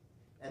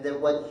 And that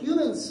what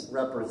humans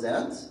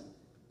represent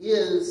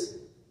is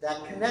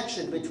that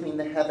connection between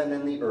the heaven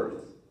and the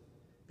earth,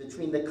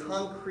 between the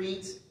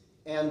concrete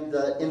and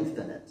the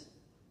infinite.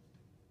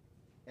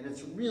 And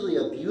it's really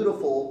a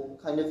beautiful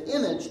kind of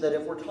image that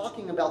if we're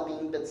talking about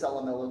being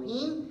B'Tselem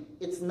Elohim,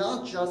 it's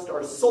not just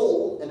our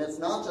soul and it's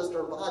not just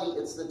our body,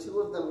 it's the two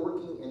of them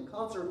working in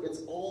concert.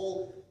 It's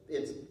all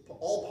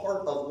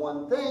part of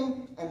one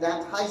thing, and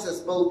that ties us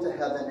both to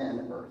heaven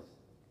and earth.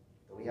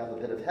 We have a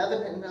bit of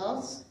heaven in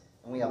us,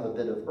 and we have a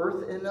bit of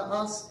earth in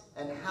us,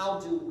 and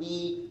how do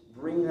we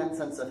bring that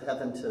sense of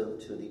heaven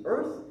to the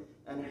earth,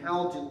 and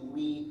how do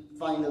we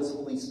find those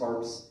holy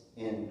sparks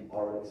in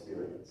our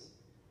experience?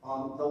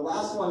 The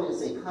last one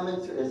is a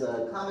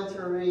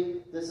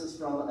commentary. This is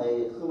from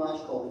a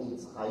chumash called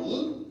Eitz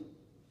Chaim.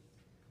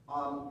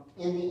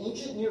 In the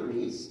ancient Near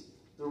East,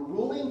 the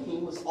ruling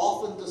king was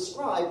often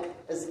described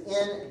as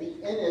in the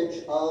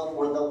image of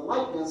or the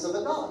likeness of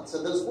a god.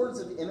 So those words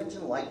of image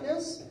and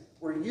likeness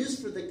were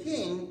used for the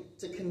king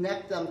to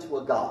connect them to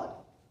a god,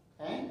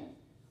 okay?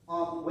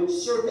 Which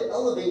served to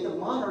elevate the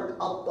monarch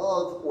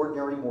above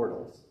ordinary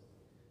mortals.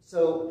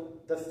 So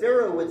the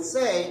pharaoh would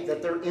say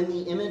that they're in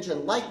the image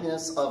and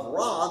likeness of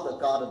Ra, the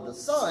god of the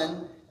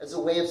sun, as a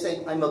way of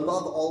saying, I'm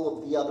above all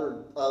of the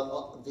other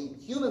the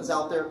humans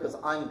out there because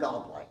I'm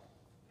godlike.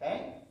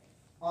 Okay?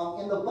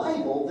 In the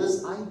Bible,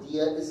 this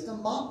idea is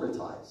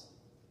democratized.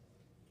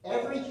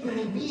 Every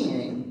human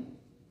being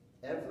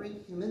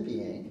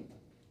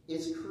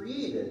is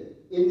created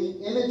in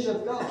the image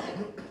of God.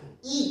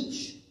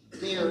 Each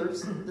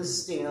bears the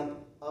stamp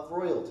of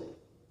royalty.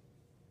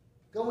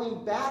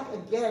 Going back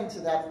again to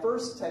that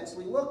first text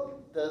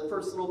the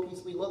first little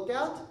piece we looked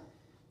at,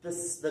 the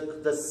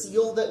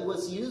seal that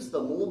was used,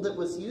 the mold that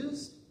was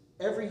used,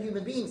 every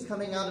human being is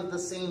coming out of the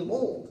same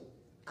mold,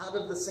 out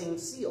of the same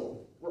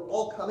seal. We're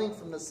all coming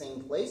from the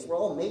same place. We're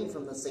all made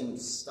from the same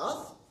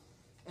stuff.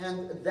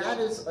 And that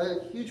is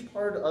a huge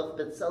part of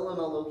B'Tselem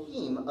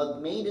Elohim,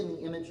 of made in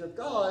the image of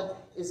God,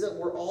 is that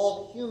we're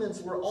all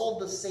humans. We're all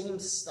the same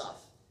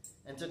stuff.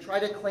 And to try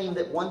to claim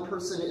that one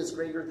person is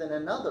greater than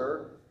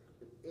another,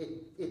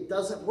 it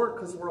doesn't work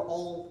because we're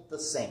all the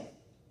same.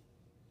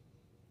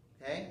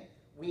 Okay?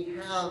 We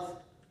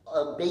have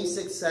a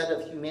basic set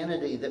of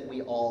humanity that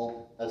we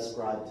all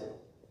ascribe to.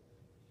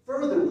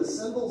 Further, the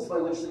symbols by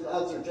which the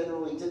gods are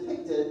generally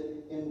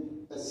depicted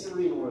in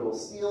Assyrian royal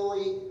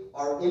stele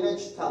are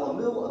image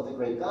talamu of the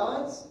great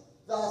gods.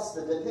 Thus,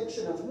 the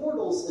depiction of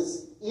mortals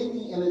is in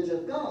the image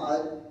of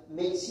God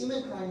makes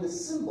humankind the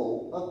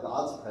symbol of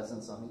God's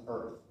presence on the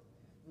earth.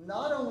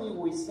 Not only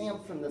were we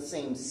stamped from the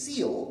same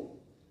seal,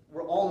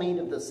 we're all made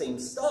of the same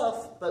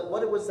stuff, but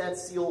what was that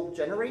seal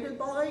generated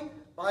by?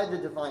 By the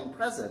divine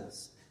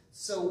presence.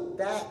 So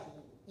that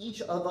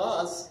each of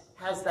us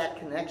has that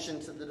connection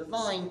to the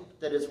divine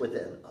that is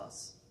within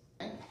us.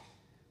 Okay?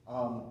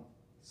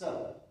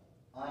 So,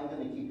 I'm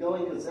going to keep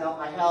going because now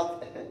I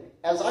have,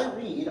 as I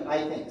read,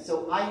 I think,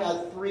 so I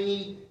had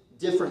 3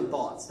 different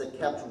thoughts that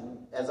kept,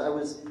 as I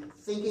was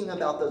thinking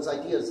about those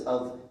ideas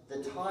of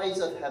the ties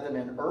of heaven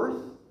and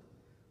earth,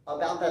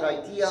 about that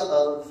idea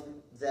of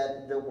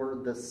that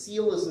the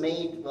seal is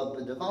made of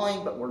the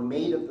divine, but we're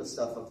made of the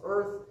stuff of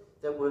earth,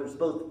 that there's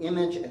both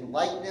image and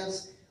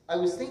likeness. I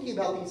was thinking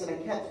about these and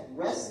I kept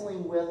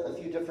wrestling with a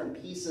few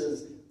different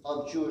pieces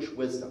of Jewish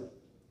wisdom.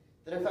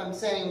 That if I'm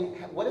saying,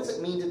 what does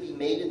it mean to be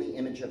made in the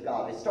image of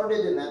God? I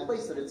started in that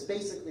place that it's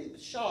basically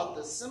pshat.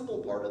 The simple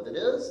part of it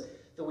is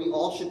that we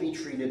all should be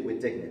treated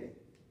with dignity.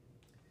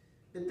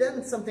 But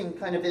then something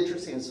kind of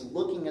interesting is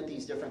looking at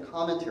these different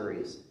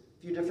commentaries,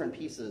 a few different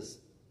pieces.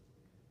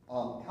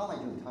 How am I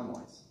doing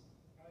time-wise?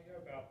 I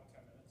got about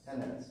 10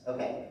 minutes. 10 minutes,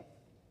 okay.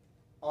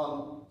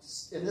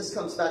 And this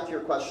comes back to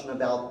your question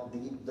about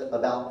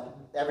about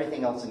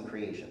everything else in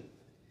creation.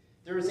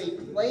 There is a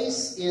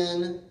place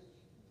in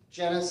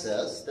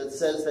Genesis that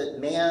says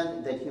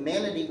that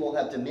humanity will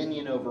have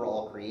dominion over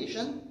all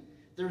creation.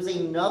 There's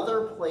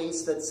another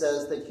place that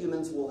says that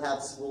humans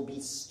will be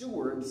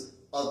stewards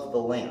of the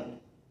land.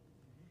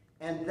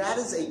 And that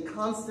is a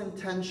constant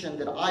tension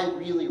that I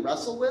really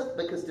wrestle with,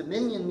 because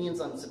dominion means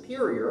I'm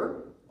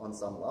superior on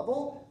some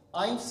level.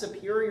 I'm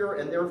superior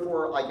and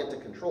therefore I get to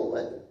control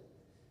it.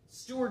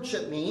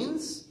 Stewardship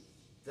means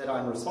that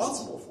I'm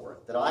responsible for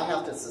it, that I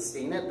have to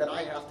sustain it, that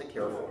I have to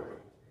care for it.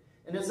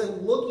 And as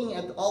I'm looking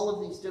at all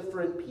of these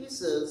different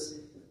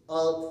pieces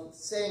of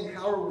saying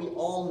how are we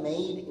all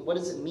made, what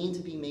does it mean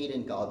to be made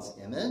in God's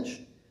image?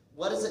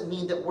 What does it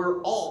mean that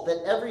we're all,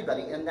 that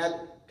everybody, and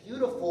that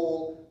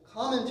beautiful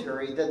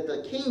commentary that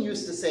the king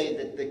used to say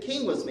that the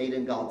king was made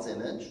in God's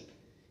image,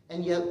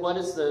 and yet what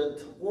is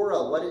the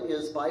Torah, what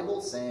is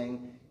Bible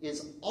saying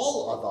is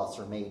all of us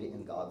are made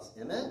in God's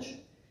image.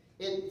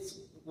 It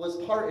was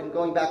part, and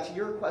going back to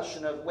your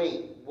question of,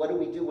 wait, what do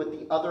we do with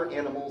the other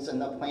animals and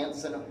the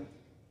plants, and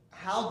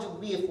how do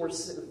we, if we're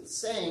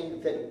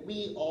saying that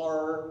we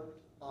are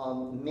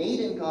made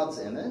in God's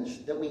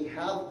image, that we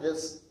have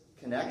this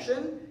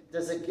connection,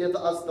 does it give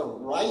us the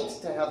right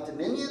to have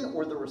dominion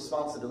or the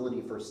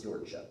responsibility for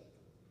stewardship?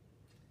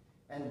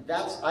 And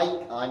that's, I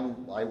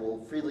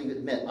will freely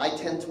admit, I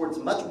tend towards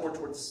much more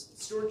towards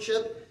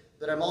stewardship,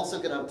 but I'm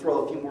also going to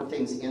throw a few more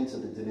things into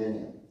the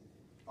dominion,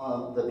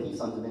 the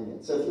piece on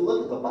dominion. So if you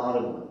look at the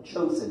bottom one,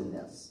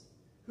 chosenness.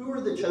 Who are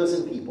the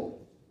chosen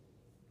people?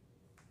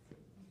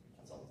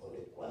 That's a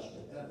loaded question.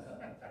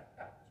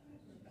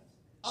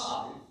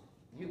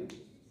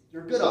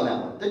 You're good on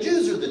that one. The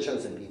Jews are the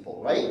chosen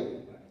people, right?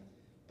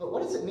 But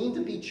what does it mean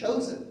to be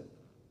chosen?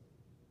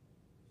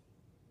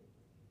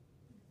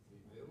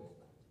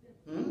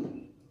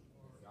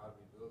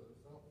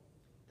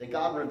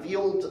 God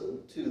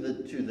revealed to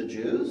the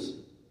Jews,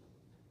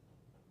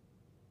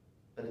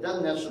 but it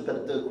doesn't necessarily,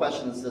 but the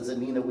question is, does it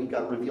mean that we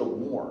got revealed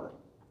more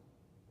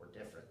or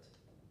different?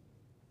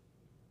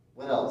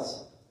 What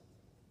else?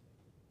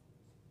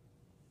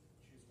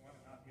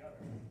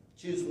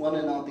 Choose one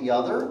and not the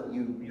other.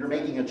 You're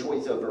making a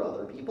choice over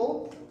other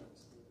people.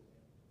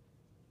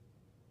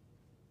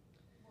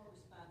 More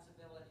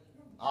responsibility.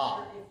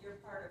 If you're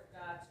part of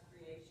God's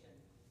creation,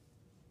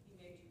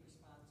 He made you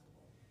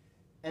responsible.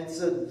 And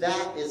so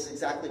that is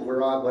exactly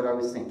what I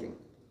was thinking.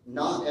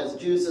 Not as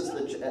Jews as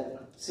the...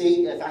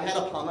 See, if I had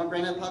a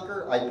pomegranate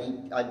pucker,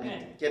 I'd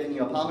be giving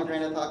you a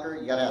pomegranate pucker.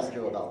 You got to ask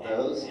Joe about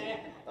those.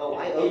 Oh,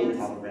 I owe you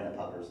pomegranate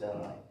puckers,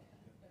 don't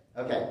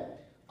I? Okay.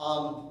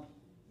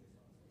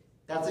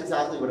 That's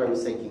exactly what I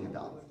was thinking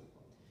about.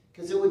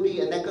 Because it would be,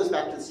 and that goes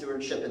back to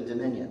stewardship and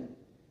dominion.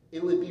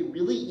 It would be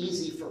really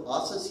easy for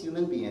us as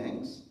human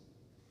beings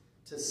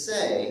to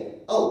say,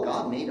 oh,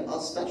 God made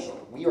us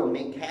special. We are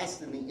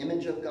cast in the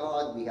image of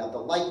God. We have the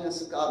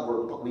likeness of God.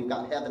 We've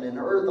got heaven and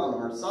earth on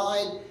our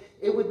side.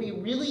 It would be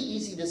really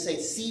easy to say,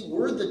 see,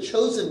 we're the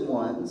chosen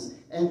ones,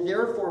 and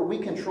therefore we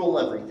control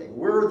everything.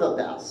 We're the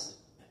best.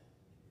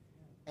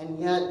 And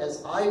yet,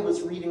 as I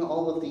was reading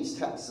all of these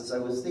texts, as I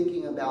was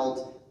thinking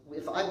about,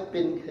 if I've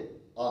been,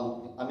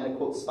 I'm going to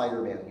quote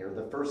Spider-Man here.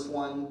 The first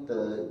one,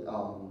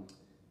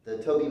 the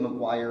Tobey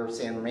Maguire,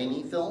 Sam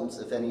Raimi films,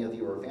 if any of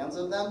you are fans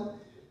of them.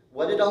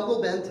 What did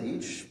Uncle Ben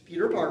teach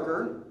Peter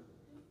Parker?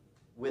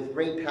 With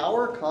great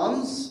power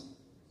comes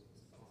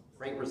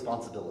great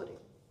responsibility.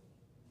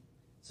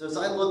 So as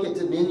I look at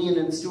dominion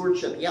and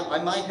stewardship, yeah,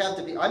 I might have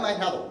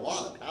a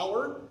lot of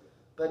power,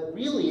 but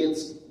really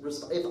it's,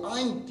 if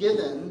I'm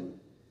given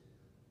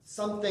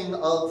something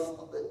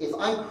of, if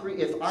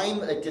I'm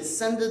a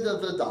descendant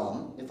of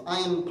Adam, if I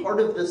am part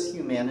of this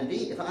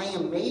humanity, if I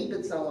am made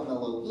B'Tselem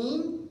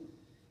Elohim,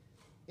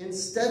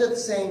 instead of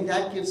saying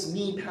that gives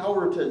me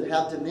power to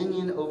have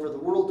dominion over the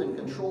world and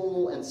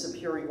control and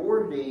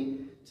superiority,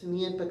 to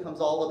me it becomes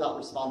all about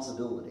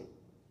responsibility.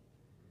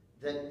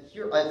 That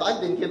here, if I've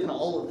been given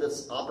all of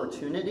this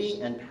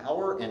opportunity and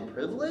power and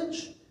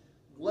privilege,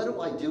 what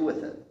do I do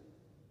with it?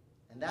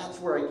 And that's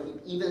where I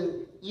keep,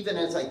 even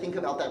as I think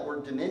about that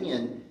word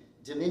dominion,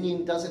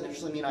 dominion doesn't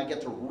actually mean I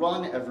get to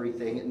run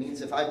everything. It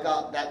means if I've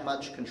got that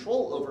much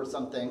control over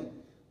something,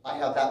 I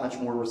have that much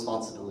more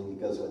responsibility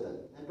that goes with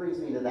it. That brings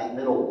me to that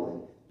middle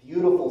one.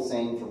 Beautiful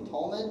saying from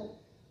Talmud,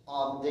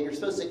 that you're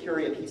supposed to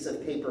carry a piece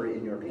of paper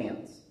in your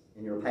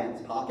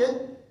pants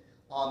pocket.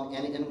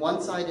 And in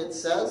one side it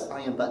says,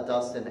 I am but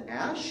dust and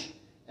ash,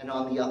 and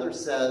on the other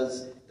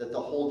says that the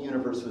whole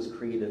universe was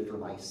created for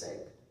my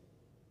sake.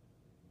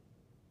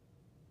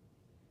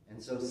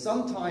 And so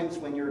sometimes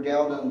when you're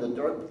down in the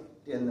dirt,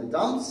 in the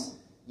dumps,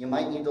 you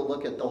might need to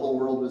look at the whole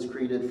world was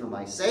created for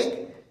my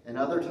sake. And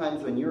other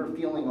times when you're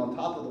feeling on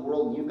top of the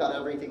world and you've got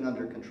everything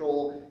under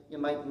control, you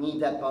might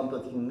need that bump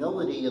of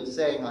humility of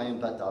saying, I am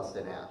but dust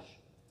and ash.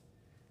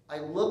 I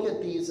look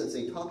at these as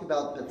they talk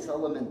about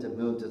B'Tselem and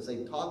Demut, as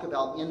they talk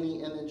about in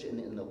the image and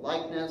in the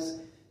likeness,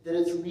 that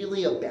it's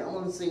really a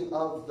balancing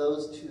of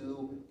those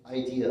two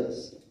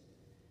ideas.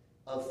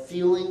 Of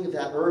feeling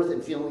that earth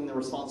and feeling the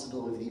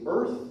responsibility of the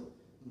earth,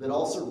 but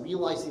also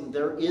realizing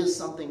there is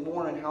something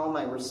more and how am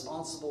I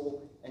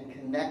responsible and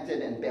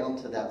connected and bound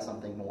to that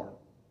something more.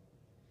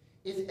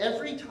 If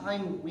every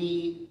time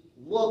we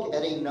look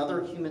at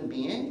another human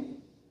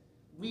being,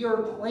 we are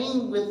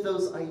playing with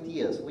those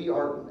ideas,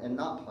 and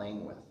not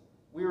playing with,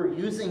 we are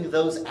using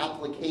those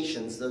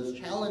applications, those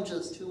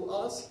challenges to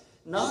us,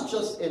 not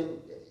just in,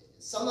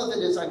 some of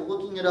it is I'm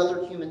looking at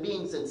other human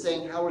beings and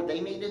saying, how are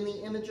they made in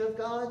the image of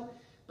God?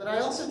 But I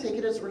also take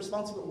it as a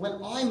responsibility. When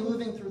I'm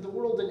moving through the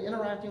world and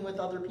interacting with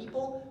other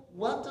people,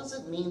 what does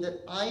it mean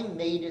that I'm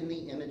made in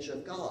the image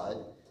of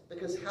God?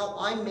 Because how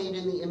I'm made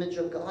in the image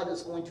of God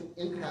is going to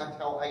impact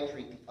how I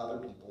treat the other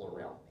people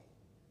around me.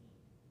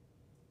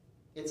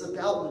 It's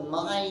about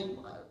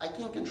I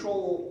can't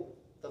control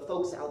the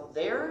folks out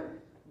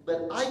there,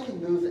 but I can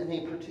move in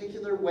a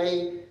particular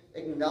way,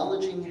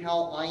 acknowledging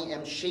how I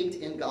am shaped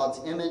in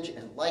God's image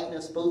and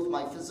likeness, both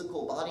my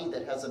physical body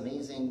that has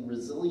amazing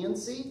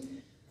resiliency,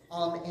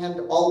 and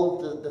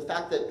all of the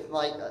fact that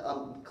like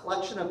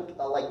collection of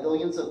like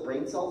billions of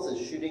brain cells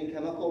is shooting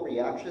chemical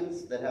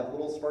reactions that have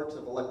little sparks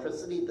of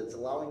electricity that's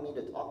allowing me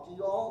to talk to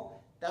you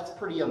all. That's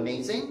pretty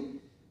amazing.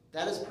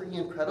 That is pretty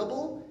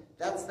incredible.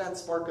 That's that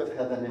spark of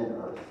heaven and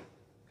earth.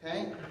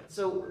 Okay?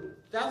 So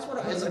that's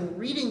what, as I'm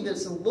reading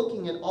this and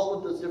looking at all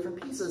of those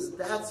different pieces,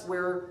 that's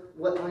where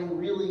what I'm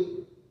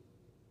really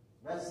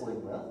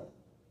wrestling with.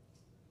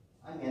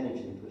 I'm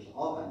managing to push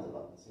all kinds of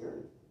buttons here.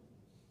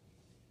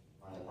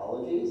 My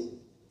apologies.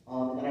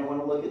 And I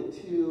want to look at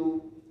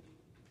two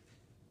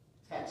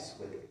texts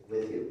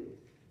with you.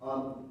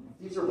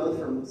 These are both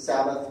from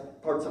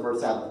Sabbath, parts of our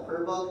Sabbath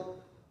prayer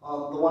book.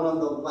 The one on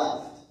the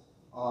left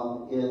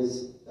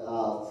is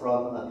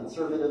from a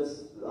conservative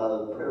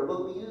prayer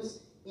book we use.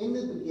 In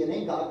the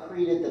beginning, God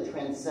created the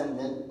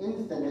transcendent,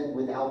 infinite,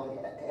 without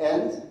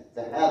end,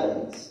 the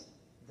heavens,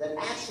 that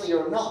actually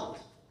are not,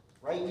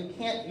 right?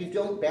 You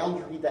don't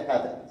boundary the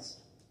heavens,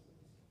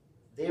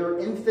 They are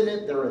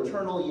infinite, they're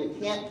eternal, you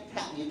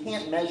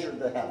can't measure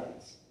the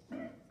heavens,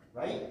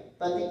 right?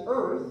 But the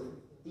earth,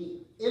 the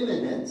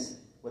immanent,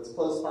 what's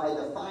close by,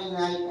 the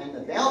finite, and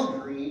the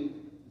boundary,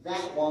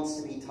 that wants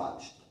to be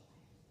touched.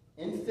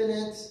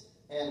 Infinite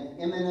and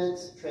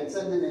immanent,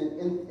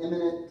 transcendent and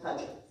immanent,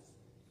 touch it.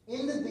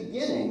 In the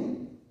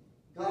beginning,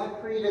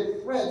 God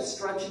created threads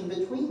stretching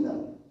between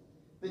them.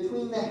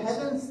 Between the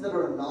heavens that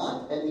are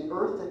not and the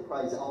earth that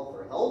cries out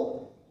for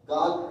help,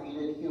 God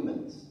created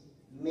humans,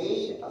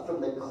 made from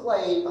the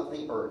clay of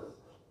the earth.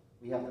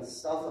 We have the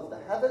stuff of the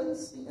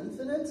heavens, the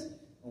infinite,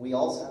 and we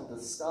also have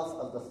the stuff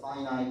of the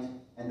finite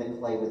and the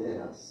clay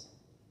within us.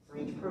 For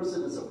each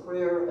person is a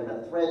prayer and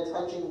a thread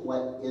touching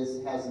what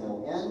has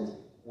no end,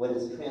 what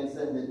is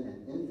transcendent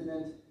and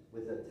infinite,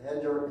 with a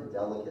tender and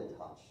delicate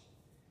touch.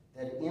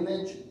 That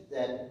image,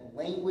 that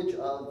language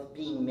of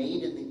being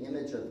made in the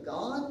image of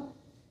God,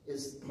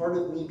 is part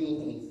of me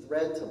being a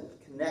thread to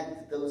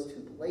connect those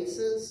two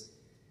places.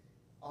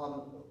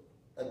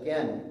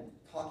 Again,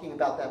 talking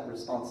about that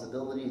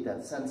responsibility,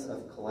 that sense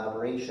of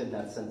collaboration,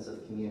 that sense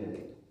of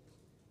community.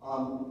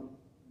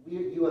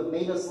 You have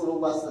made us a little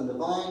less than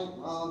divine.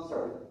 I'm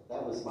sorry,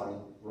 that was my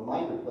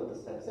reminder to put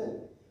this text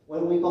in.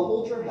 When we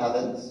behold your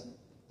heavens,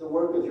 the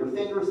work of your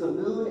fingers, the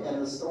moon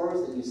and the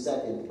stars that you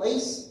set in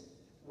place,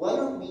 what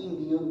are we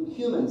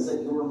humans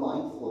that you are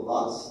mindful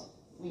of us?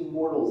 We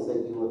mortals that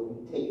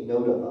you take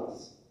note of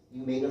us.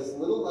 You made us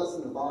little less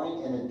than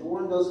divine and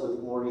adorned us with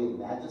glory and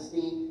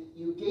majesty.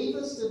 You gave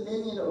us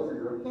dominion over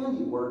your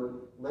handiwork,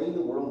 laying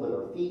the world at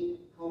our feet.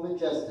 How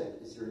majestic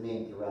is your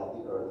name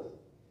throughout the earth.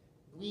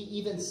 We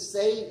even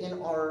say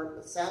in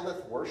our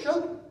Sabbath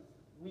worship,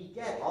 we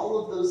get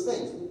all of those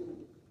things.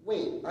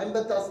 Wait, I'm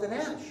but dust and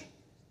ash.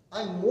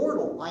 I'm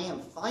mortal. I am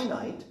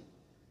finite.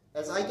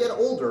 As I get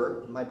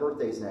older, my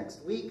birthday's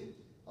next week,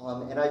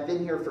 and I've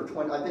been here for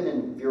I've been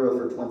in Vero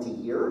for 20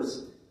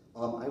 years.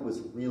 I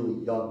was really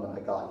young when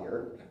I got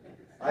here.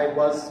 I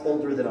was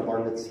older than a bar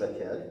mitzvah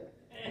kid.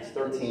 I was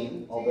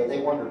 13, although they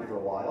wondered for a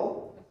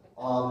while.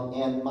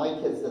 And my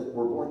kids that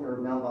were born here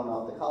have now gone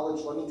off to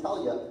college. Let me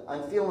tell you,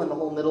 I'm feeling the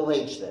whole middle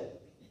age thing.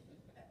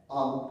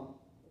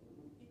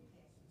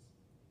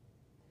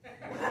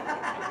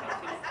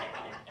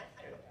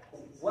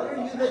 What are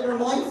you that you're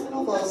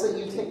mindful of us that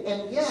you take?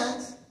 And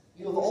yet,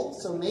 you have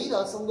also made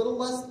us a little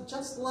less,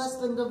 just less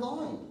than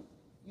divine.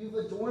 You've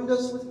adorned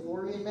us with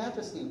glory and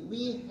majesty.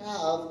 We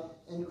have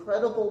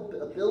incredible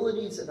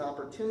abilities and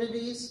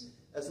opportunities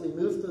as we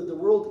move through the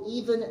world,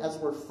 even as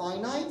we're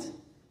finite,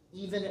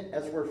 even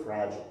as we're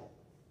fragile.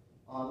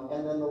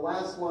 And then the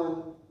last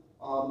one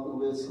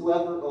was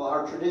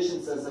our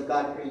tradition says that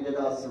God created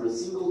us through a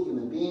single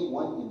human being,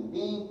 one human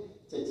being,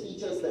 to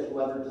teach us that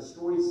whoever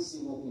destroys a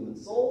single human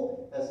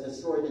soul has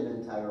destroyed an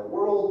entire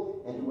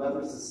world, and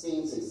whoever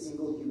sustains a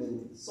single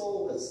human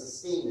soul has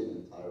sustained an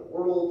entire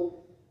world.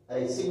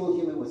 A single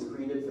human was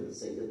created for the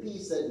sake of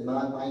peace, that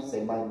might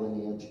say my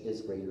lineage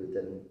is greater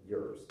than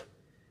yours.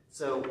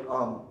 So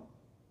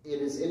it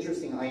is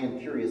interesting, I am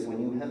curious, when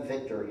you have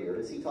Victor here,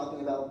 is he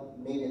talking about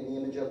made in the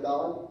image of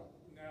God?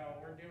 No,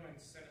 we're doing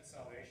sin and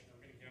salvation.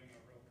 We're going to give him a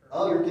real curve.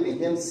 Oh, you're giving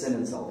him sin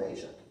and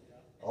salvation.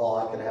 Oh,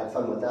 I could have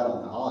fun with that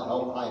on the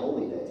High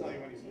Holy Day. I'll tell you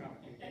when he's coming.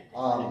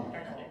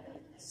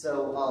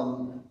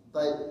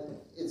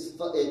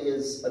 But it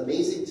is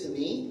amazing to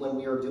me when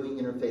we are doing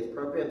interfaith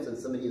programs and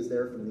somebody is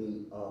there from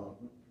the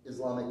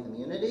Islamic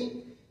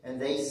community, and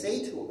they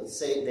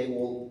they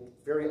will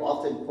very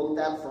often quote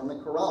that from the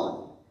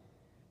Quran.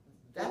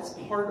 That's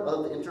part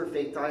of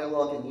interfaith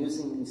dialogue and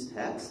using these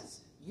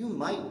texts. You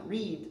might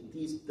read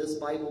this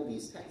Bible,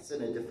 these texts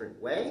in a different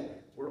way.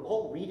 We're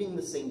all reading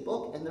the same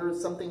book, and there is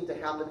something to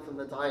happen from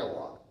the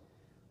dialogue.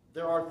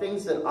 There are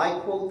things that I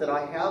quote that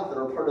I have that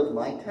are part of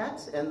my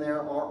text, and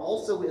there are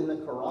also in the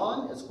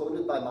Quran, as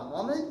quoted by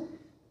Muhammad.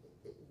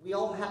 There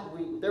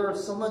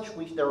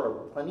are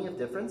plenty of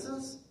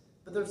differences,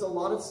 but there's a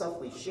lot of stuff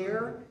we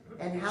share.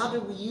 And how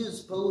do we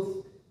use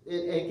both?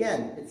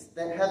 Again, it's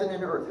that heaven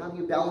and earth. How do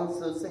you balance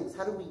those things?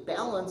 How do we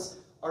balance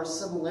our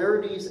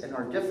similarities and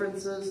our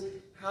differences?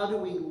 How do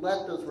we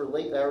let those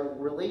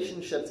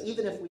relationships,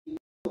 even if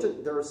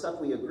there are stuff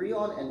we agree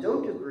on and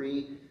don't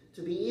agree,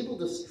 to be able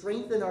to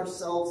strengthen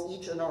ourselves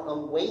each in our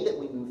own way that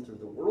we move through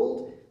the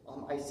world?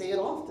 I say it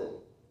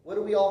often. What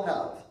do we all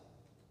have?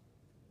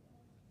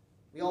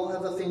 We all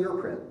have a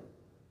fingerprint.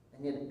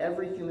 And yet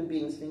every human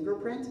being's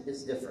fingerprint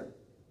is different.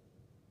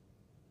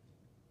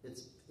 It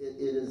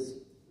is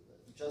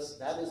just,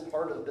 that is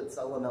part of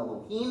B'Tselem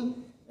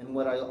Elohim. And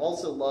what I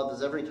also love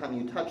is every time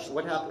you touch,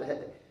 what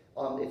happened,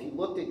 if you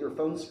looked at your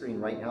phone screen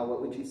right now,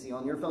 what would you see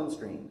on your phone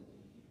screen?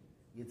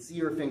 You'd see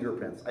your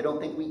fingerprints. I don't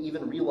think we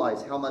even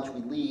realize how much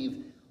we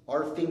leave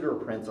our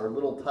fingerprints, our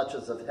little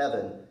touches of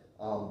heaven,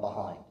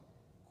 behind.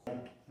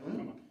 I'll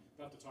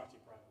have to talk to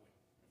you privately.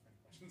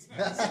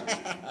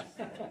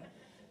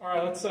 All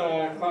right, let's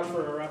clap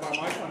for Rabbi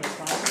Michael and his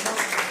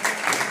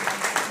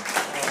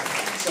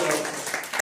time.